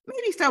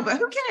maybe so, but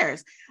who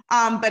cares?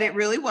 But it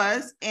really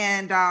was.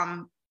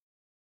 And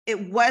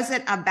it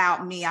wasn't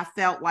about me. I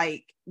felt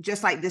like,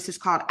 just like this is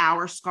called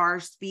Our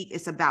Scars Speak,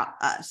 it's about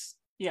us.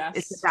 Yes.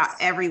 It's about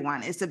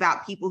everyone. It's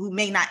about people who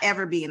may not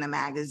ever be in a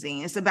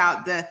magazine. It's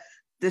about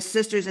the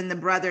sisters and the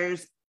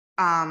brothers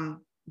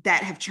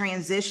that have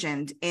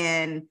transitioned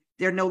and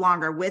they're no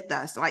longer with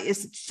us. Like,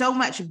 it's so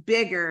much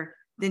bigger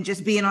than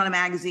just being on a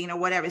magazine or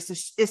whatever.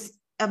 It's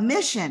a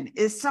mission.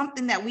 It's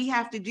something that we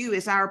have to do.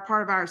 It's our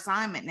part of our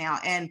assignment now.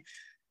 And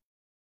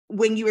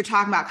when you were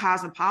talking about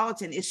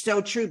Cosmopolitan, it's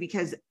so true,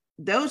 because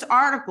those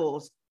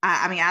articles,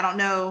 I mean, I don't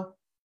know,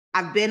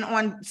 I've been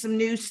on some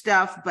news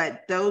stuff,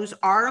 but those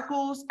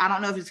articles, I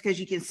don't know if it's because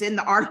you can send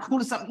the article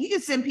to something. You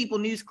can send people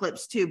news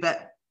clips too,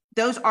 but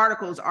those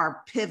articles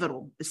are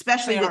pivotal,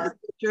 especially with the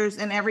pictures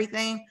and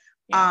everything.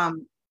 Yeah.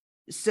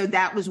 So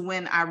that was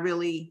when I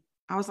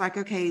was like,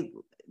 okay,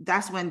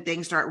 that's when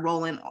things start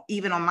rolling,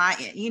 even on my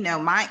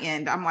end, my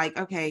end. I'm like,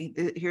 okay,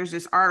 here's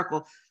this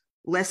article.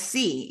 Let's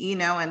see,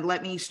 and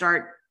let me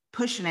start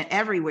pushing it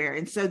everywhere.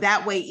 And so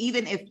that way,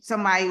 even if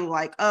somebody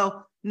like,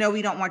 oh, no,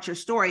 we don't want your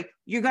story,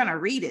 you're going to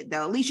read it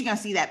though. At least you're going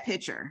to see that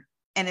picture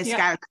and it's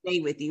got to stay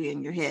with you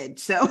in your head.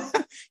 So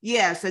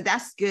yeah, so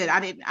that's good. I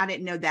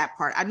didn't know that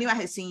part. I knew I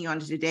had seen you on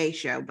the Today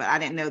Show, but I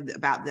didn't know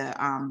about the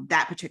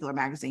that particular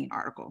magazine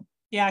article.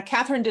 Yeah,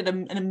 Catherine did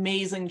an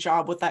amazing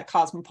job with that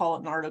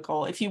Cosmopolitan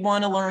article. If you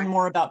want to learn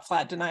more about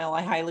flat denial,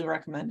 I highly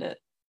recommend it.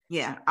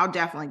 Yeah, I'll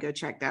definitely go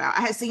check that out.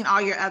 I had seen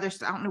all your other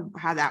stuff. I don't know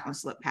how that one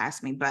slipped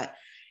past me, but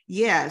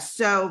yeah.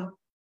 So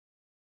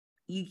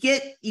you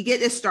get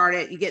this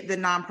started, you get the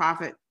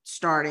nonprofit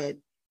started.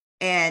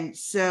 And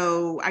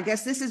so I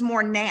guess this is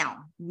more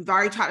now. We've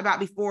already talked about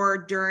before,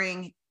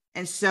 during,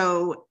 and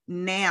so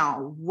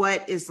now,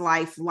 what is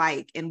life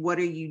like and what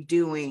are you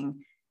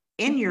doing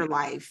in your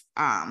life?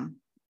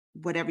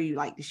 Whatever you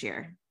like to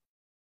share.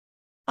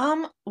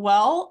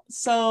 Well,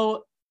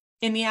 so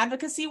in the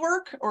advocacy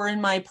work or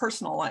in my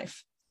personal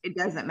life? It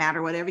doesn't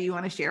matter, whatever you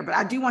want to share, but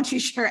I do want you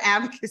to share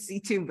advocacy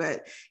too,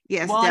 but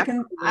yes. Well,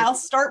 I'll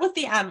start with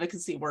the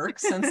advocacy work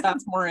since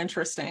that's more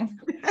interesting.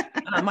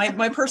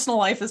 My personal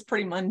life is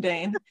pretty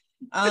mundane.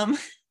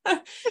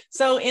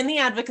 So in the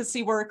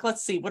advocacy work,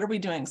 let's see, what are we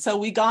doing? So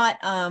we got,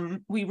 I'll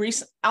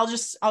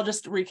just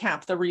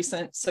recap the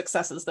recent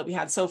successes that we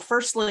had. So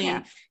firstly,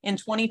 in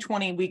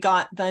 2020, we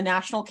got the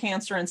National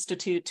Cancer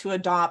Institute to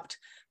adopt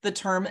the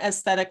term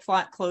aesthetic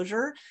flat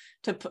closure,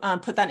 to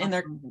put that in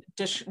their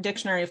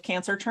dictionary of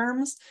cancer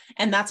terms.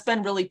 And that's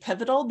been really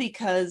pivotal,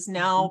 because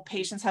now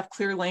patients have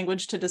clear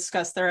language to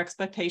discuss their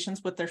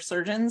expectations with their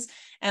surgeons.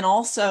 And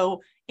also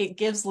it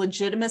gives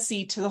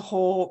legitimacy to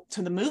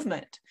the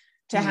movement,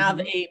 to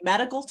have a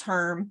medical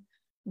term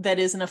that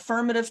is an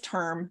affirmative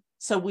term.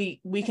 So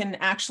we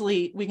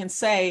can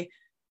say,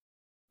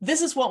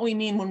 this is what we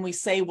mean when we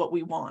say what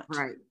we want.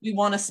 Right. We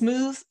want a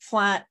smooth,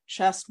 flat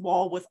chest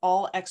wall with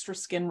all extra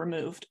skin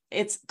removed.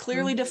 It's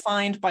clearly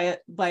defined by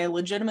a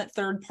legitimate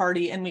third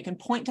party, and we can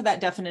point to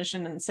that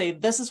definition and say,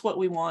 this is what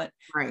we want.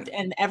 Right.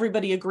 And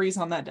everybody agrees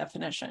on that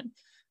definition.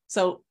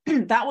 So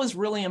that was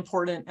really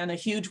important and a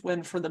huge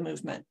win for the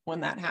movement when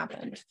that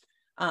happened.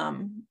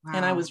 Wow.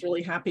 And I was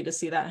really happy to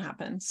see that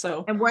happen.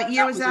 So, and what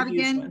year was that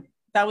again? Win.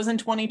 That was in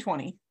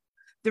 2020.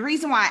 The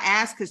reason why I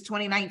asked, because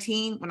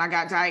 2019, when I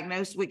got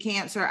diagnosed with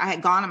cancer, I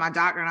had gone to my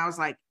doctor and I was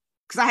like,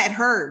 because I had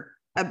heard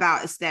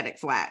about aesthetic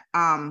flat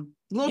a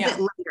little bit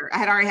later. I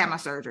had already had my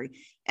surgery,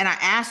 and I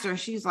asked her, and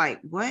she's like,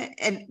 what?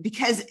 And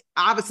because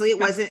obviously it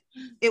wasn't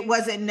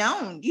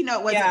known,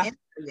 it wasn't in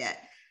there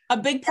yet. A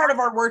big part of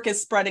our work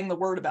is spreading the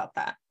word about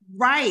that.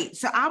 Right.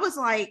 So I was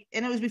like,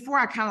 and it was before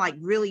I kind of like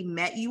really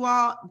met you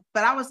all,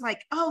 but I was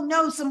like, oh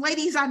no, some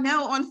ladies I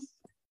know on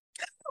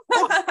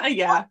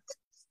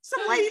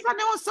some ladies I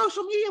know on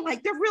social media,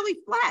 like they're really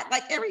flat,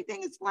 like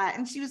everything is flat.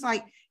 And she was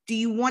like, do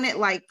you want it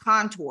like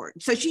contoured?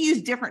 So she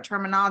used different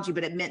terminology,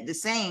 but it meant the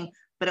same,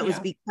 but it was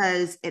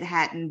because it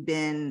hadn't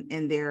been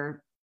in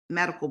their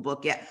medical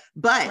book yet.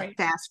 But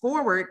fast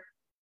forward,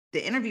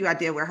 the interview I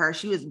did with her,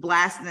 she was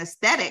blasting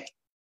aesthetic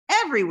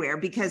everywhere,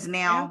 because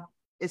now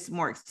it's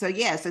more. So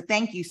so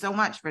thank you so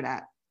much for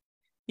that.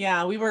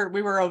 Yeah, we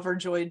were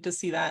overjoyed to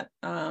see that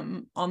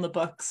on the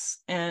books,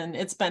 and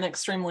it's been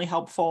extremely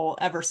helpful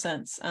ever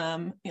since.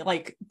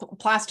 Like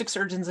plastic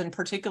surgeons in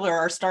particular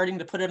are starting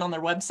to put it on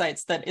their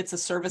websites that it's a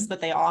service that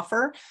they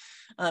offer.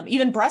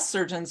 Even breast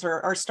surgeons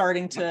are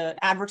starting to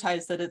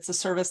advertise that it's a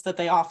service that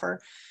they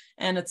offer,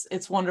 and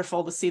it's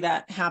wonderful to see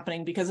that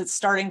happening, because it's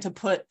starting to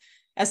put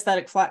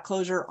aesthetic flat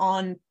closure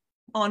on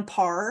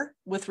par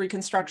with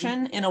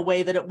reconstruction in a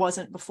way that it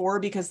wasn't before,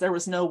 because there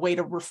was no way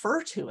to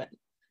refer to it.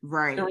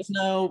 Right.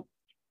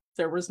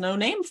 There was no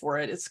name for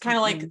it. It's kind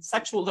of like the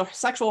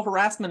sexual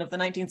harassment of the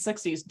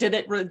 1960s.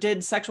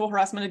 Did sexual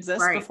harassment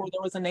exist before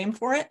there was a name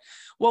for it?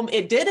 Well,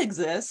 it did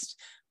exist,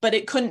 but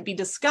it couldn't be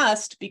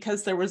discussed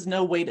because there was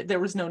no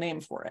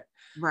name for it.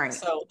 Right.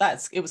 So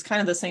it was kind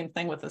of the same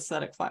thing with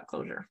aesthetic flat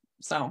closure.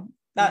 So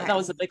that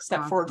was a big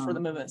step forward for the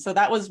movement. So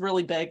that was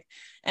really big.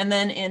 And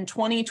then in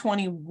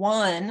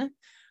 2021,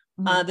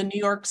 The New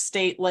York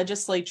State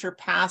legislature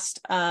passed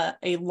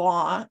a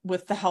law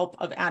with the help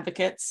of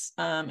advocates,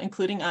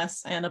 including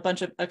us and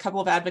a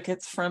couple of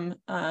advocates from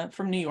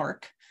New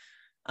York,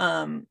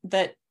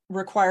 that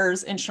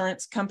requires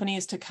insurance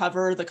companies to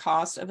cover the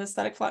cost of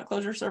aesthetic flat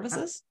closure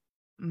services.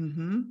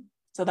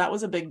 So that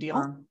was a big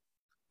deal.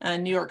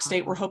 And New York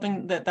State, we're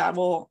hoping that that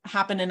will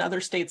happen in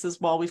other states as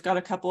well. We've got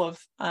a couple of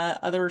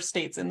other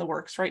states in the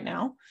works right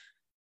now.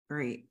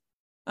 Great.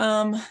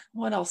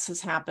 What else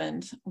has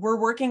happened? We're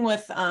working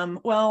with,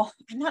 well,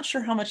 I'm not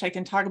sure how much I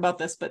can talk about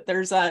this, but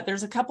there's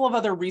a couple of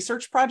other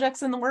research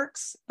projects in the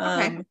works.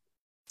 Okay.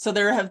 So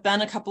there have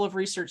been a couple of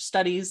research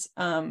studies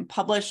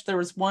published. There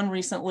was one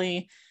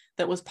recently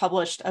that was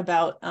published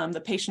about the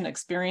patient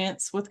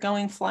experience with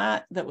going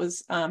flat. That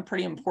was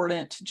pretty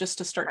important, just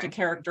to start to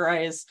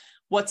characterize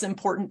what's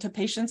important to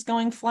patients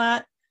going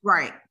flat,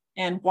 right,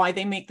 and why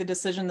they make the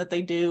decision that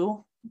they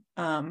do,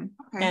 and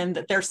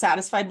that they're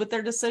satisfied with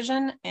their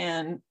decision,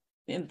 and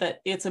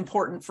that it's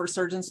important for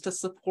surgeons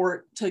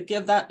to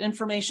give that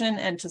information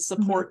and to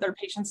support their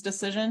patient's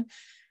decision.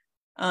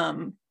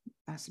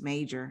 That's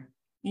major.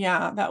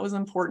 Yeah, that was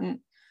important.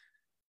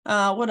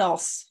 What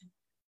else?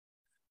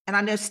 And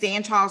I know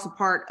Stantal is a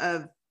part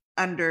of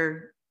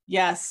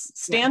Yes,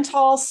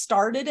 Stantal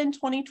started in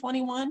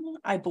 2021,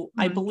 I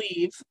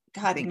believe.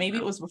 God, maybe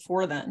it was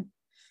before then.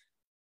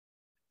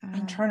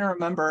 I'm trying to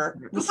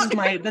remember.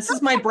 This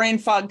is my brain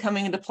fog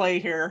coming into play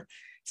here.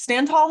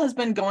 Stantal has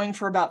been going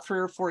for about 3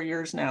 or 4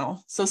 years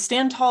now. So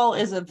Stantal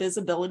is a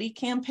visibility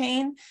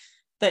campaign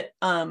that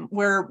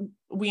where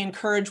we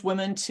encourage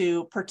women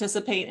to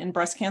participate in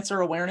breast cancer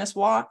awareness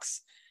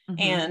walks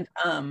and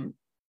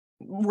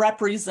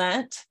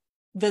represent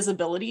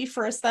visibility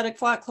for aesthetic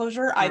flat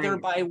closure, either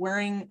by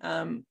wearing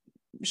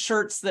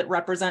shirts that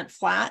represent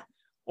flat,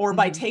 or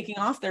by taking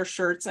off their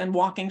shirts and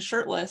walking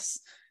shirtless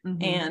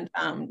and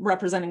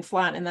representing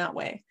flat in that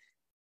way.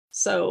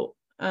 So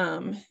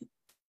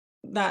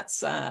that's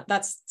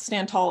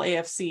Stantal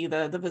AFC,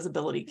 the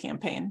visibility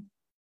campaign.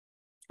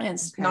 And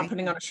Not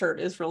Putting on a Shirt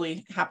is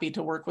really happy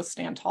to work with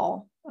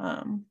Stantal.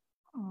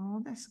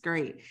 Oh, that's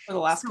great. For the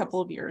last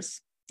couple of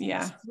years.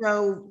 Yeah.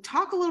 So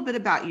talk a little bit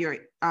about your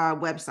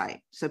website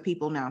so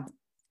people know,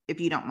 if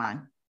you don't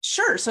mind.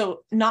 Sure.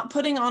 So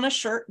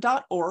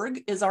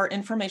notputtingonashirt.org is our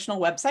informational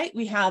website.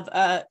 We have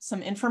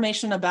some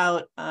information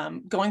about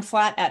going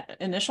flat at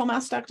initial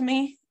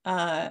mastectomy,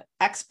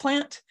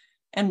 explant,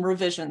 and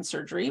revision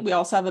surgery. We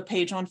also have a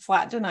page on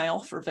flat denial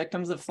for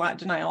victims of flat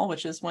denial,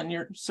 which is when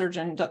your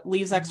surgeon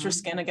leaves extra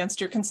skin against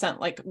your consent.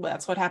 Like,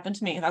 that's what happened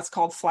to me. That's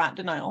called flat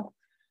denial.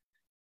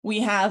 We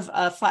have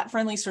a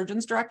flat-friendly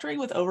surgeons directory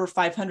with over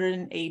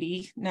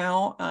 580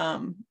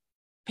 now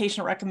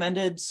patient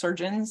recommended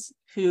surgeons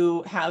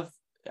who have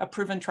a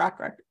proven track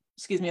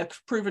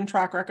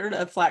record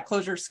of flat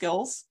closure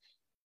skills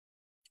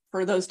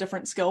for those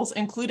different skills,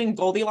 including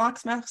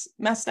Goldilocks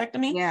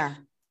mastectomy. Yeah.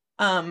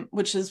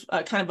 Which is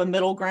kind of a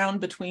middle ground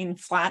between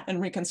flat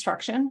and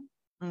reconstruction.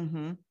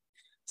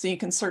 So you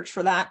can search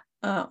for that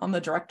on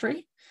the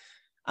directory.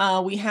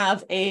 We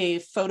have a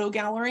photo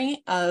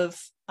gallery of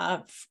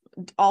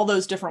all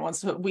those different ones.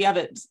 So we have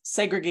it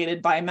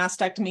segregated by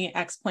mastectomy,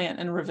 explant,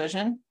 and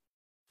revision.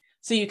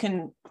 So you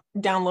can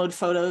download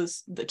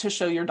photos to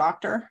show your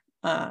doctor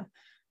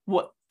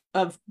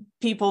of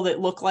people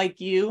that look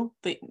like you,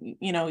 that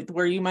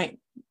where you might,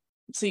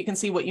 so you can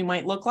see what you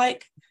might look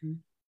like.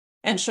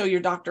 And show your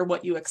doctor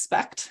what you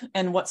expect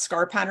and what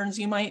scar patterns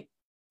you might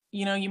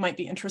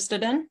be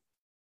interested in.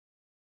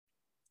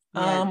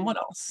 What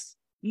else?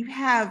 You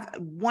have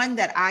one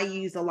that I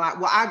use a lot.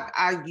 Well,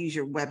 I use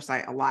your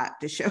website a lot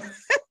to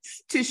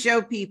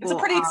show people. It's a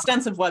pretty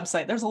extensive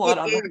website. There's a lot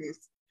on there.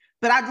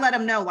 But I'd let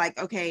them know, like,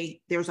 okay,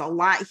 there's a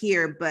lot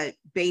here, but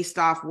based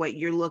off what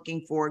you're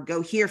looking for,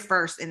 go here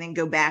first and then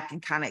go back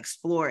and kind of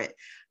explore it.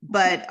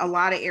 But a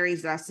lot of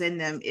areas that I send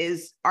them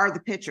are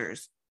the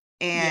pictures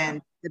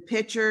and the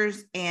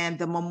pictures and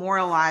the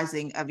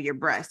memorializing of your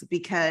breast,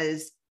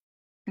 because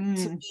to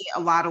me,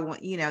 a lot of,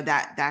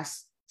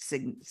 that's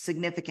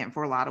significant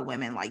for a lot of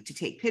women, like to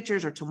take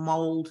pictures or to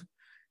mold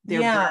their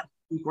breast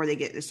before they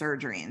get the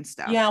surgery and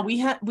stuff. Yeah, we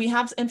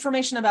have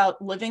information about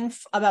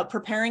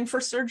preparing for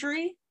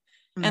surgery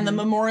and the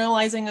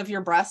memorializing of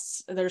your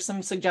breasts. There's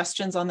some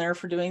suggestions on there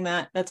for doing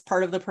that. That's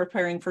part of the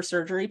preparing for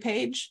surgery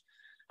page.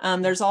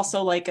 There's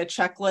also like a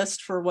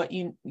checklist for what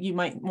you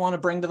might want to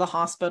bring to the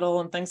hospital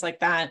and things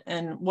like that,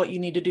 and what you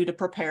need to do to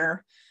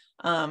prepare.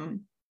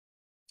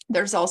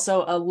 There's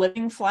also a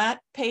living flat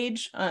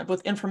page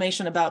with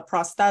information about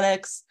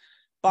prosthetics,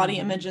 body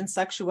image and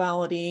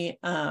sexuality,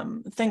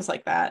 things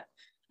like that,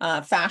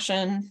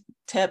 fashion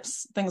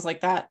tips, things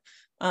like that.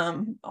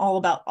 All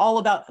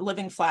about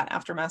living flat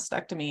after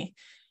mastectomy.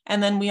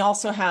 And then we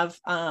also have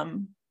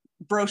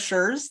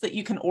brochures that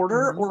you can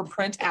order or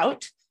print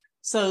out.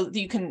 So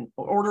you can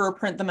order or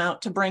print them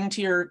out to bring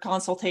to your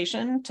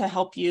consultation to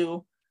help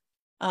you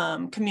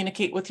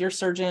communicate with your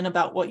surgeon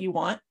about what you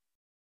want.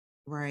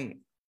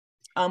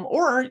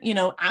 Or,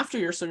 after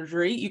your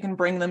surgery, you can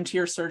bring them to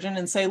your surgeon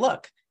and say,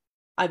 look,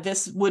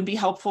 this would be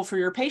helpful for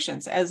your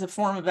patients as a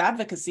form of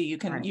advocacy. You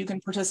can Right. you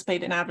can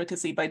participate in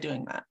advocacy by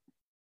doing that.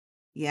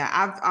 Yeah,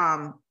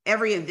 I've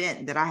every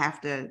event that I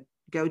have to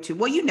go to,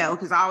 well, you know,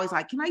 because I always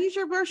like, can I use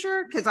your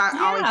brochure? Because I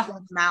always Yeah.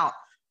 send them out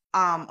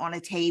on a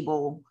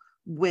table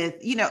with,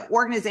 you know,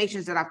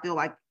 organizations that I feel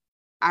like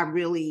I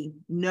really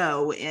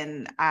know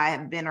and I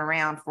have been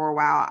around for a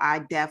while. I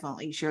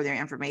definitely share their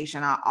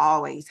information. I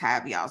always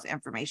have y'all's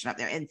information up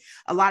there. And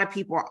a lot of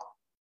people are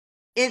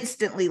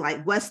instantly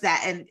like, what's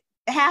that? And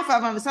half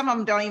of them, some of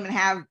them don't even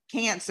have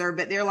cancer,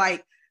 but they're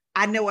like,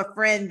 I know a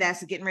friend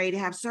that's getting ready to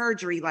have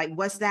surgery. Like,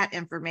 what's that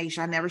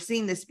information? I've never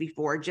seen this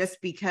before. Just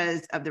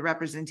because of the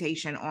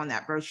representation on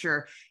that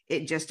brochure,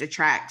 it just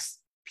attracts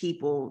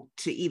people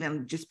to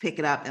even just pick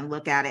it up and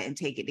look at it and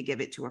take it to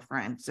give it to a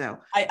friend. So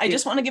I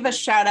just want to give a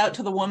shout out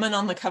to the woman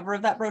on the cover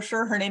of that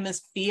brochure. Her name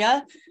is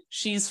Fia.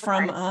 She's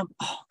from,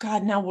 oh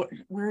God, now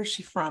where is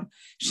she from?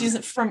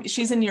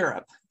 She's in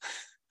Europe.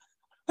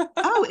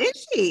 Oh,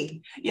 is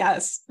she?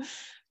 Yes.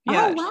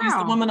 Yeah. Oh, wow. She's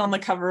the woman on the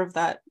cover of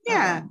that.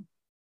 Yeah.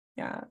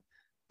 Yeah.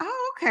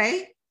 Oh,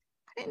 okay.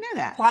 I didn't know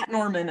that. Flat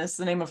Norman is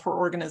the name of her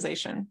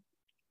organization.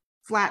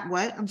 Flat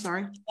what? I'm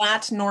sorry.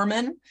 Flat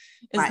Norman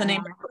is the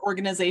name of her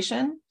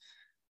organization.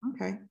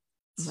 Okay.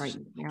 Right.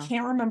 Yeah.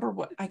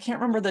 I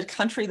can't remember the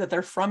country that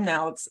they're from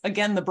now. It's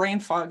again, the brain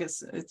fog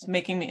is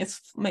making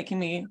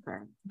me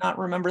not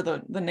remember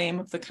the name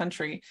of the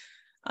country.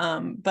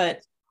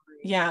 But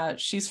yeah,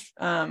 she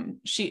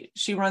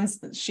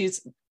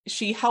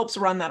helps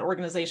run that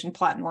organization,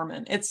 Flat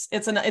Norman. It's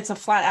a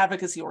flat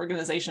advocacy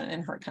organization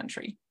in her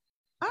country.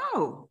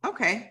 Oh,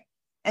 okay.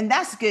 And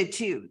that's good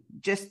too,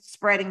 just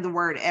spreading the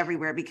word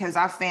everywhere, because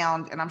I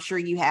found, and I'm sure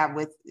you have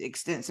with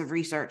extensive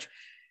research,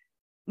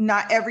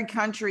 not every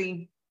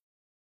country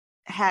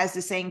has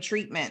the same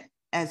treatment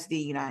as the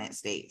United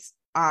States.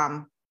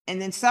 And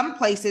then some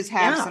places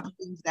have some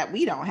things that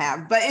we don't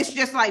have, but it's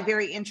just like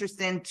very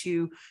interesting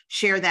to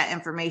share that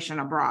information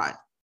abroad.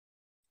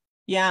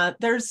 Yeah,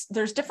 there's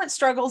different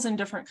struggles in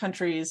different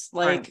countries.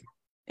 Like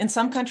in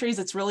some countries,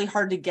 it's really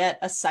hard to get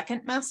a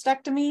second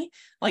mastectomy,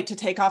 like to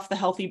take off the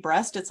healthy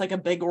breast. It's like a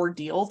big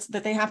ordeal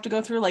that they have to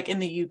go through. Like in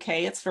the UK,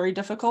 it's very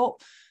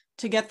difficult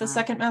to get the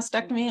second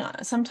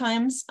mastectomy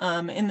sometimes.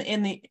 In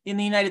the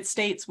United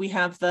States, we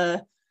have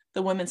the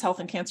Women's Health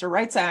and Cancer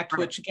Rights Act,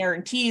 which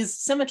guarantees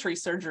symmetry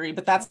surgery,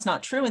 but that's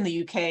not true in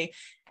the UK.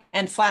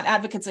 And flat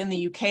advocates in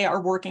the UK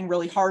are working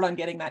really hard on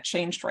getting that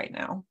changed right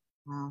now.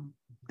 Wow,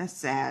 that's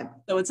sad.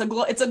 So it's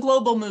a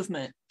global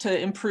movement to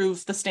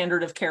improve the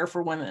standard of care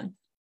for women.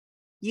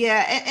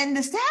 Yeah, and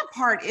the sad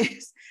part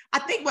is, I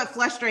think what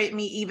frustrated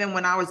me even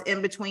when I was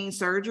in between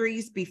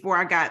surgeries before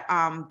I got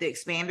the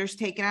expanders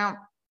taken out,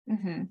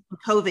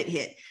 COVID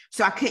hit.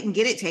 So I couldn't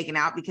get it taken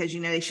out because, you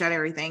know, they shut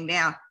everything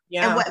down.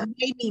 Yeah. And what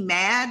made me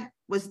mad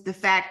was the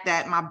fact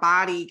that my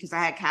body, because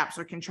I had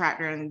capsular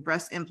contracture and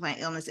breast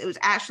implant illness, it was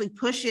actually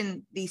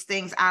pushing these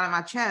things out of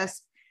my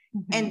chest.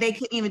 And they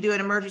couldn't even do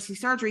an emergency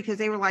surgery because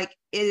they were like,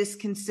 it is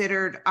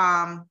considered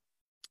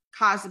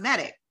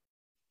cosmetic.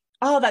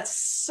 Oh, that's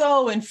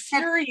so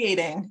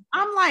infuriating. And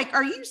I'm like,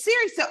 are you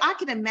serious? So I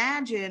can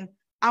imagine,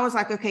 I was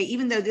like, okay,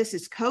 even though this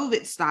is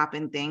COVID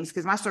stopping things,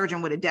 because my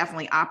surgeon would have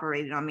definitely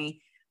operated on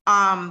me.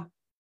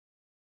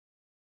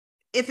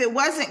 If it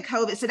wasn't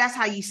COVID, so that's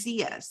how you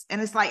see us.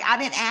 And it's like, I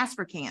didn't ask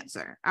for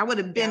cancer. I would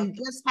have been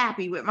just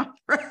happy with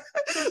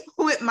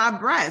my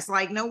breast.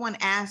 Like no one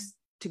asked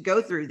to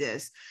go through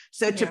this.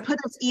 So to put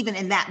us even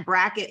in that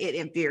bracket, it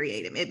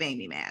infuriated me. It made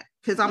me mad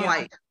because I'm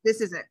like, this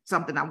isn't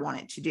something I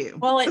wanted to do.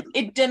 Well,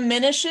 it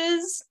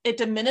diminishes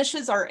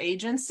our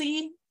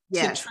agency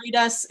to treat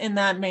us in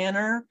that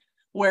manner,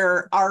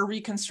 where our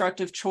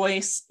reconstructive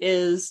choice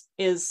is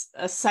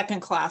a second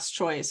class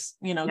choice.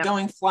 You know,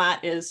 going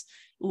flat is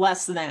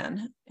less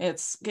than.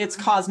 It's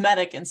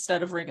cosmetic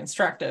instead of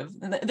reconstructive.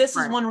 And this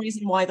is one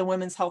reason why the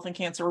Women's Health and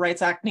Cancer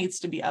Rights Act needs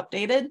to be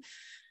updated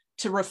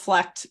to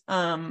reflect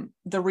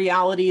the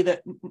reality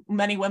that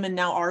many women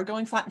now are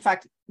going flat. In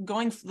fact,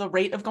 the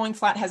rate of going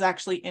flat has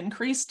actually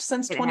increased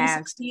since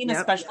 2016,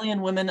 especially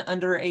in women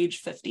under age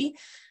 50.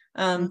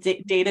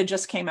 Data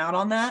just came out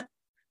on that.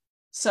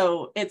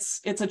 So it's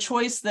a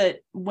choice that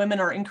women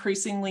are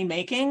increasingly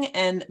making,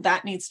 and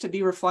that needs to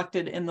be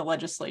reflected in the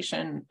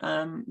legislation,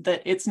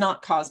 that it's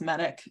not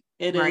cosmetic.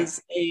 It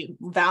is a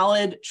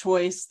valid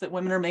choice that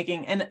women are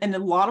making. And a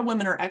lot of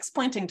women are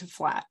explanting to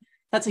flat.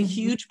 That's a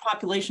huge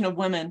population of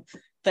women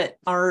that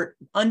are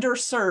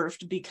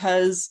underserved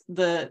because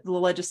the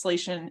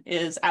legislation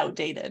is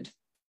outdated.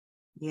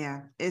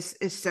 Yeah,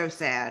 it's so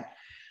sad.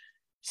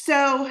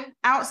 So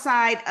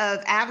outside of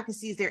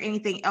advocacy, is there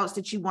anything else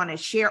that you want to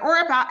share,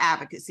 or about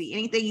advocacy?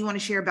 Anything you want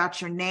to share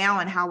about your now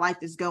and how life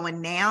is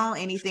going now?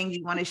 Anything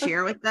you want to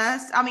share with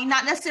us? I mean,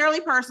 not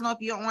necessarily personal. If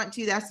you don't want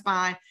to, that's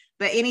fine.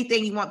 But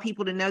anything you want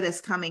people to know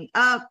that's coming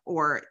up,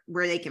 or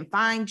where they can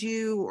find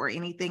you, or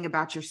anything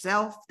about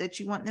yourself that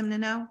you want them to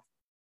know?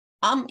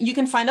 You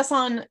can find us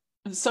on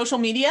social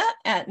media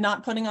at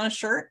Not Putting on a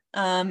Shirt,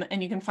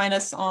 and you can find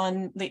us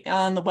on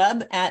the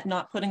web at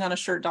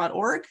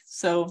notputtingonashirt.org.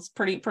 So it's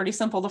pretty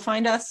simple to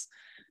find us.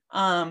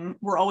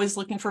 We're always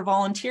looking for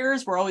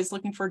volunteers. We're always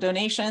looking for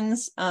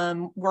donations.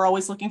 We're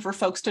always looking for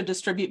folks to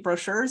distribute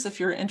brochures. If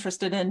you're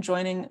interested in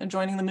joining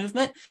the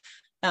movement,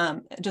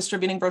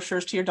 distributing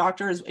brochures to your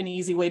doctor is an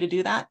easy way to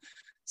do that.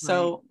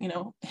 So,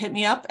 hit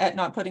me up at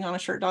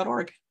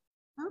notputtingonashirt.org.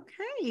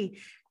 Okay.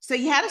 So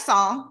you had a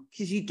song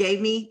because you gave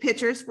me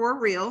pictures for a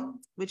reel,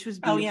 which was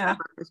beautiful. Oh, yeah.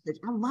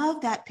 I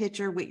love that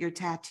picture with your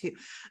tattoo.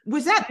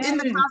 Was that in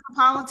the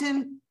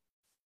Cosmopolitan?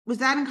 Was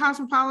that in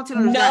Cosmopolitan?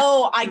 Or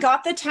no, I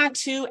got the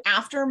tattoo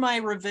after my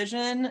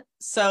revision.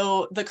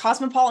 So the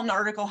Cosmopolitan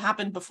article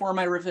happened before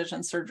my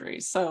revision surgery.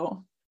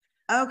 So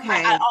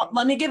okay.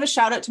 Let me give a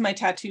shout out to my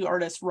tattoo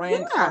artist,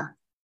 Ryan Clark.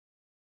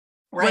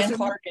 Ryan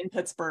Clark in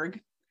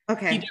Pittsburgh.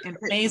 Okay. He did an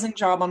amazing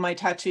job on my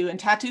tattoo, and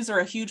tattoos are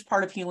a huge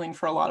part of healing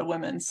for a lot of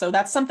women. So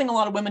that's something a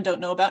lot of women don't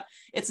know about.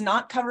 It's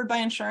not covered by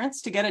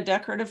insurance to get a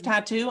decorative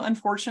tattoo,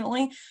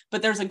 unfortunately,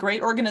 but there's a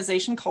great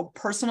organization called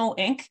Personal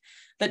Ink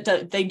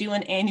that they do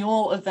an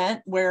annual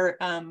event where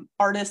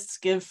artists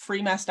give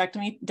free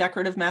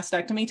decorative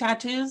mastectomy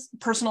tattoos.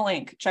 Personal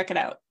Ink, check it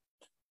out.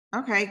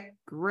 Okay,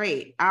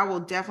 great. I will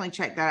definitely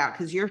check that out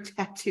because your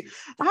tattoo,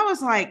 I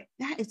was like,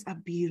 that is a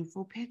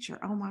beautiful picture.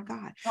 Oh my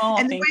God. Oh,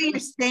 and the way you're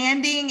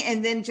standing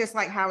and then just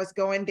like how it's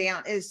going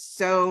down is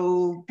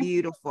so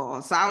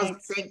beautiful. So I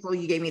was thankful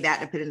you gave me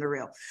that to put in the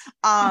reel.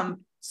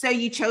 So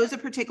you chose a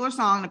particular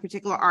song, a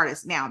particular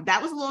artist. Now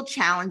that was a little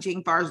challenging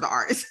as far as the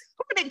artist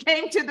when it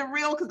came to the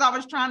reel because I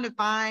was trying to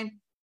find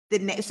the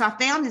name. So I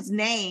found his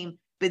name,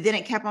 but then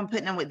it kept on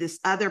putting him with this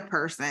other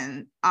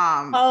person.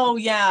 Oh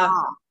yeah.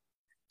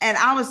 And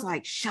I was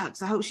like,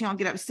 shucks, I hope she don't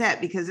get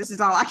upset because this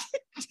is all I can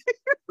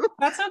do.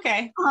 That's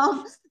okay.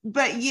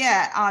 But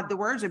yeah, the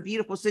words are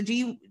beautiful. So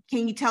can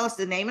you tell us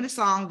the name of the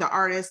song, the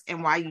artist,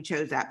 and why you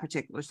chose that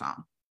particular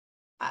song?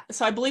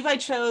 So I believe I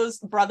chose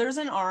Brothers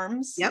in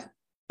Arms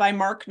by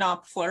Mark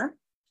Knopfler.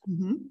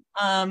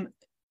 Mm-hmm.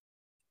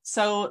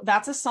 So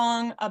that's a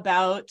song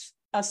about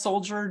a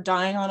soldier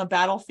dying on a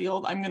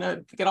battlefield. I'm going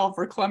to get all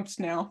verklempt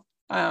now.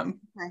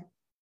 Okay.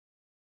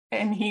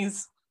 And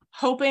he's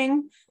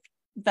hoping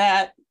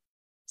that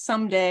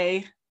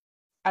someday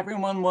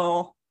everyone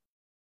will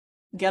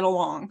get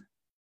along.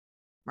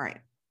 Right.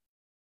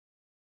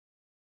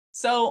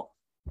 So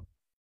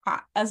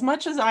as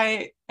much as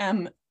I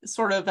am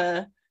sort of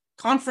a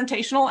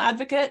confrontational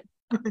advocate,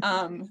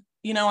 I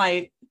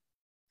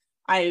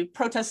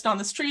protested on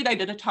the street. I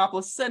did a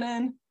topless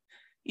sit-in.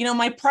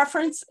 My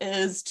preference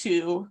is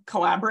to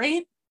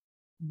collaborate.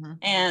 Mm-hmm.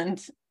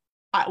 And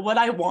what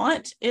I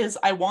want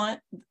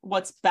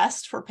what's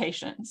best for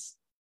patients.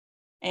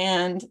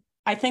 And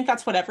I think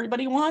that's what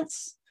everybody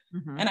wants.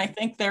 Mm-hmm. And I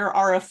think there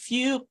are a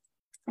few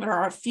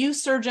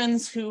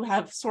surgeons who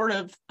have sort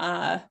of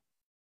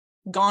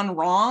gone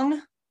wrong,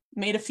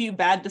 made a few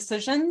bad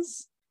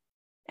decisions.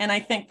 And I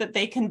think that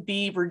they can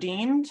be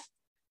redeemed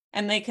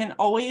and they can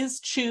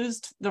always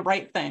choose the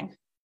right thing.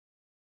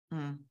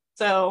 Mm.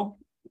 So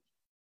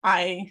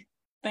I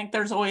think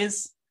there's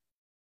always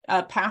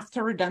a path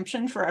to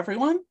redemption for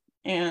everyone.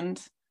 And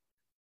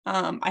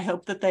I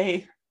hope that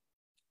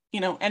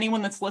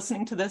anyone that's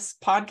listening to this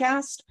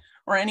podcast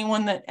or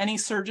any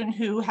surgeon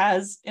who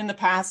has in the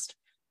past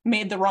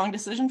made the wrong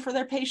decision for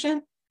their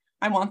patient,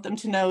 I want them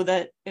to know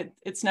that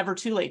it's never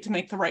too late to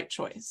make the right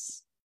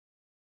choice.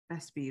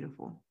 That's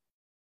beautiful.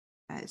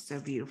 That is so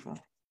beautiful.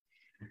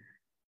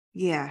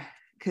 Yeah,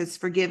 because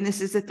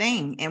forgiveness is a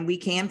thing and we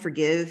can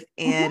forgive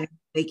and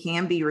they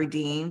can be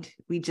redeemed.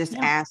 We just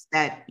ask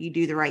that you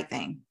do the right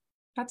thing.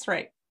 That's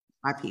right.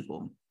 By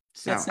people.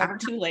 So it's never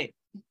too late.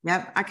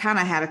 Yep. I kind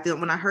of had a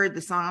feeling when I heard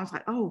the song, I was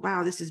like, oh,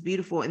 wow, this is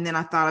beautiful. And then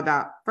I thought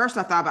about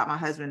my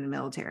husband in the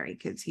military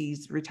because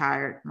he's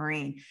retired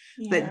Marine.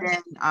 Yeah. But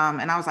then,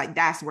 and I was like,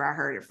 that's where I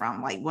heard it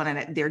from, like one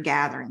of their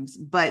gatherings.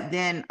 But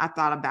then I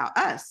thought about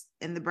us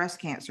in the breast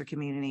cancer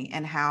community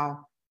and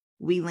how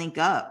we link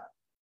up.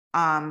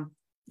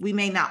 We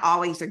may not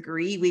always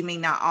agree. We may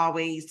not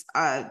always,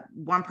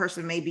 one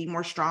person may be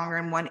more stronger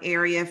in one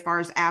area as far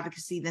as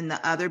advocacy than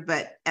the other,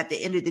 but at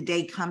the end of the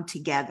day, come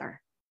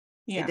together.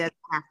 Yeah. It doesn't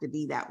have to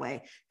be that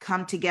way.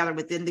 Come together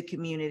within the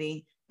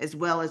community, as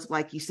well as,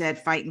 like you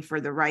said, fighting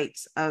for the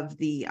rights of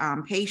the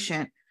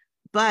patient.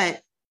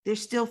 But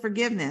there's still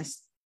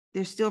forgiveness.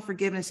 There's still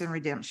forgiveness and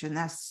redemption.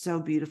 That's so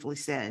beautifully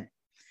said.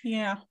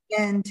 Yeah.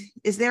 And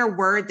is there a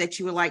word that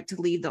you would like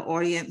to leave the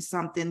audience,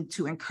 something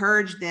to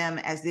encourage them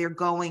as they're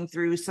going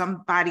through?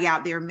 Somebody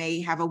out there may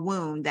have a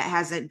wound that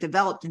hasn't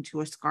developed into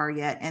a scar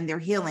yet and they're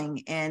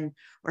healing,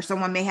 or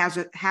someone may have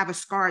a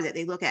scar that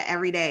they look at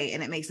every day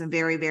and it makes them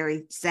very,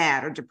 very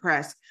sad or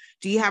depressed.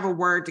 Do you have a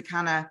word to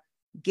kind of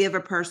give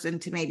a person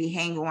to maybe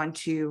hang on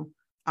to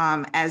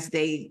as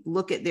they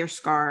look at their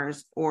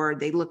scars or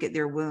they look at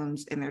their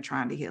wounds and they're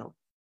trying to heal?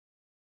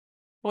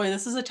 Boy,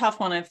 this is a tough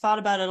one. I've thought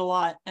about it a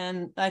lot.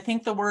 And I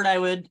think the word I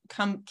would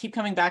keep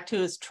coming back to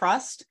is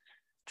trust.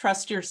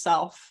 Trust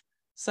yourself.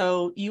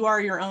 So you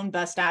are your own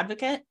best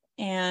advocate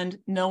and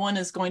no one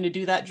is going to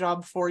do that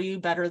job for you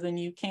better than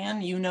you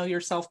can. You know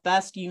yourself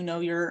best. You know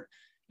your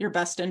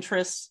best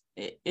interests.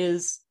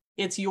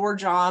 It's your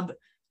job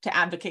to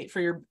advocate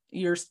for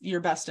your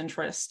best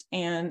interest.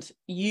 And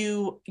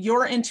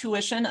your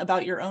intuition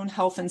about your own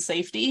health and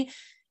safety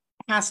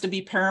has to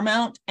be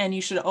paramount, and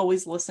you should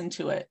always listen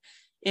to it.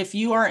 If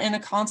you are in a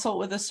consult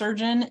with a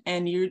surgeon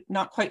and you're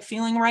not quite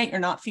feeling right, you're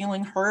not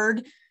feeling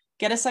heard,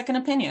 get a second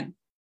opinion.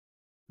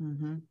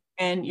 Mm-hmm.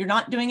 And you're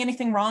not doing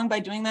anything wrong by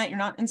doing that. You're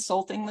not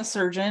insulting the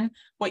surgeon.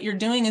 What you're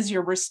doing is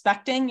you're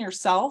respecting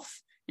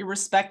yourself. You're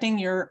respecting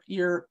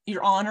you're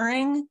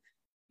honoring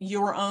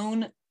your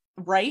own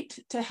right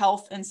to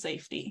health and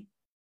safety.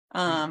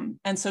 And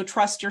so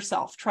trust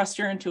yourself, trust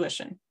your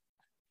intuition.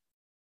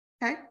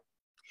 Okay.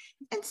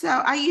 And so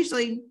I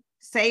usually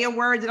say a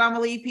word that I'm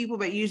gonna leave people,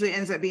 but usually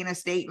ends up being a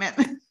statement.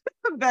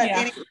 But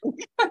Yeah.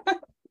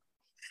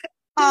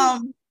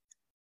 Anyway.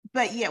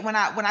 But yeah, when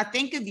I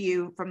think of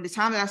you from the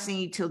time that I've seen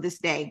you till this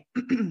day,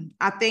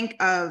 I think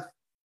of,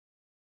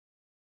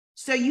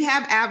 so you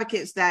have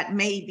advocates that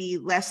may be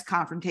less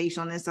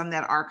confrontational and some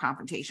that are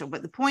confrontational,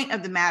 but the point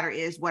of the matter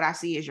is what I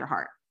see is your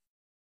heart.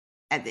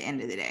 At the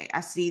end of the day,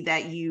 I see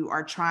that you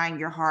are trying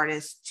your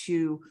hardest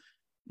to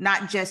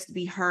not just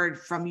be heard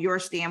from your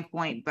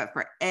standpoint, but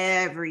for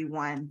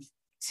everyone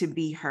to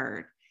be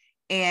heard.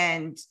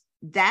 And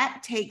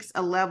that takes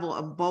a level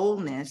of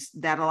boldness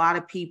that a lot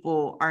of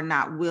people are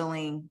not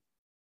willing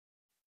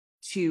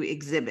to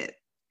exhibit.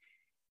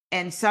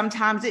 And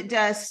sometimes it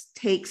does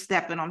take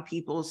stepping on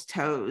people's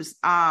toes.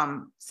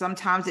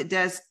 Sometimes it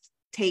does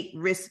take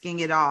risking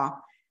it all.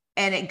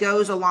 And it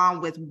goes along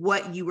with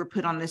what you were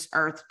put on this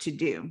earth to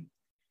do.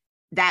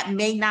 That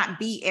may not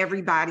be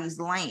everybody's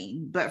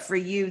lane, but for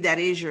you, that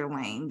is your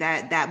lane.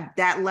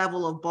 That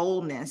level of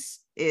boldness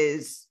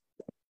is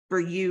for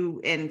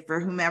you and for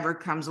whomever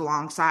comes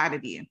alongside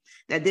of you,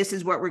 that this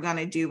is what we're going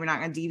to do. We're not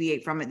going to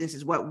deviate from it. This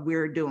is what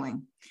we're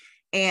doing.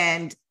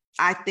 And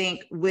I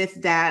think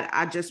with that,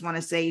 I just want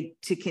to say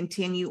to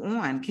continue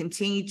on,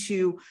 continue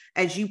to,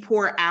 as you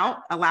pour out,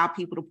 allow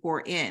people to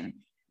pour in,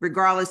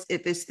 regardless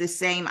if it's the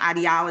same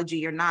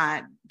ideology or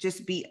not.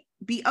 Just be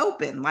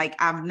open, like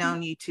I've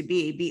known you to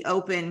be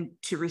open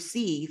to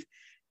receive,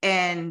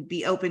 and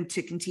be open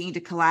to continue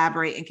to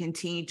collaborate and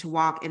continue to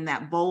walk in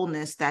that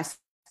boldness that's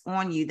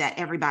on you that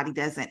everybody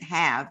doesn't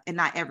have, and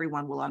not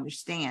everyone will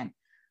understand.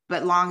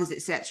 But long as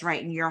it sets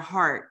right in your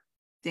heart,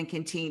 then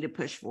continue to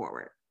push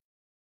forward.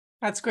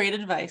 That's great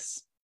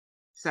advice.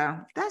 So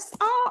that's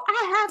all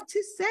I have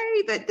to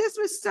say, but this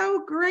was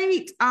so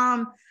great.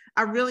 I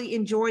really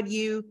enjoyed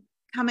you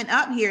coming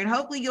up here, and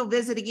hopefully you'll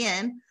visit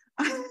again.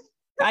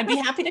 I'd be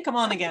happy to come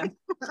on again.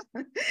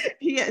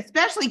 Yeah,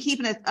 especially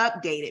keeping us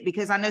updated,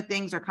 because I know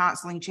things are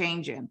constantly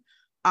changing.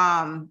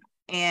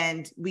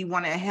 And we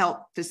want to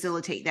help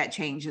facilitate that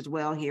change as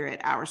well here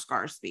at Our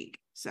Scars Speak.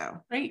 So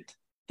great.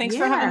 Thanks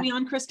for having me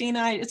on,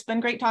 Christina. It's been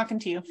great talking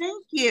to you.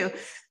 Thank you.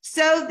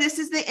 So this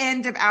is the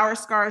end of Our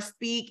Scars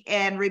Speak.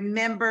 And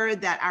remember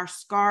that our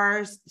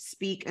scars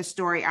speak a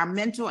story. Our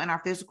mental and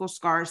our physical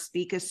scars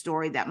speak a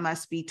story that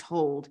must be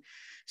told.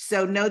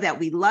 So know that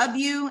we love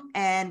you,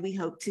 and we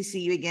hope to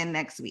see you again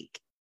next week.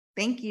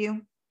 Thank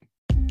you.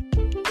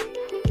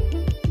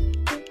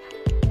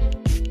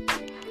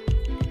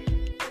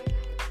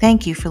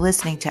 Thank you for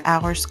listening to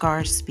Our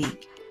Scars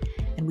Speak,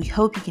 and we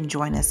hope you can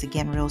join us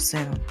again real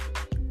soon.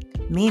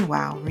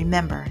 Meanwhile,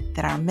 remember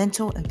that our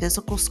mental and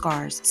physical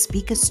scars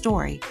speak a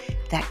story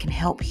that can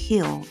help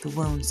heal the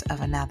wounds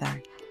of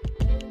another.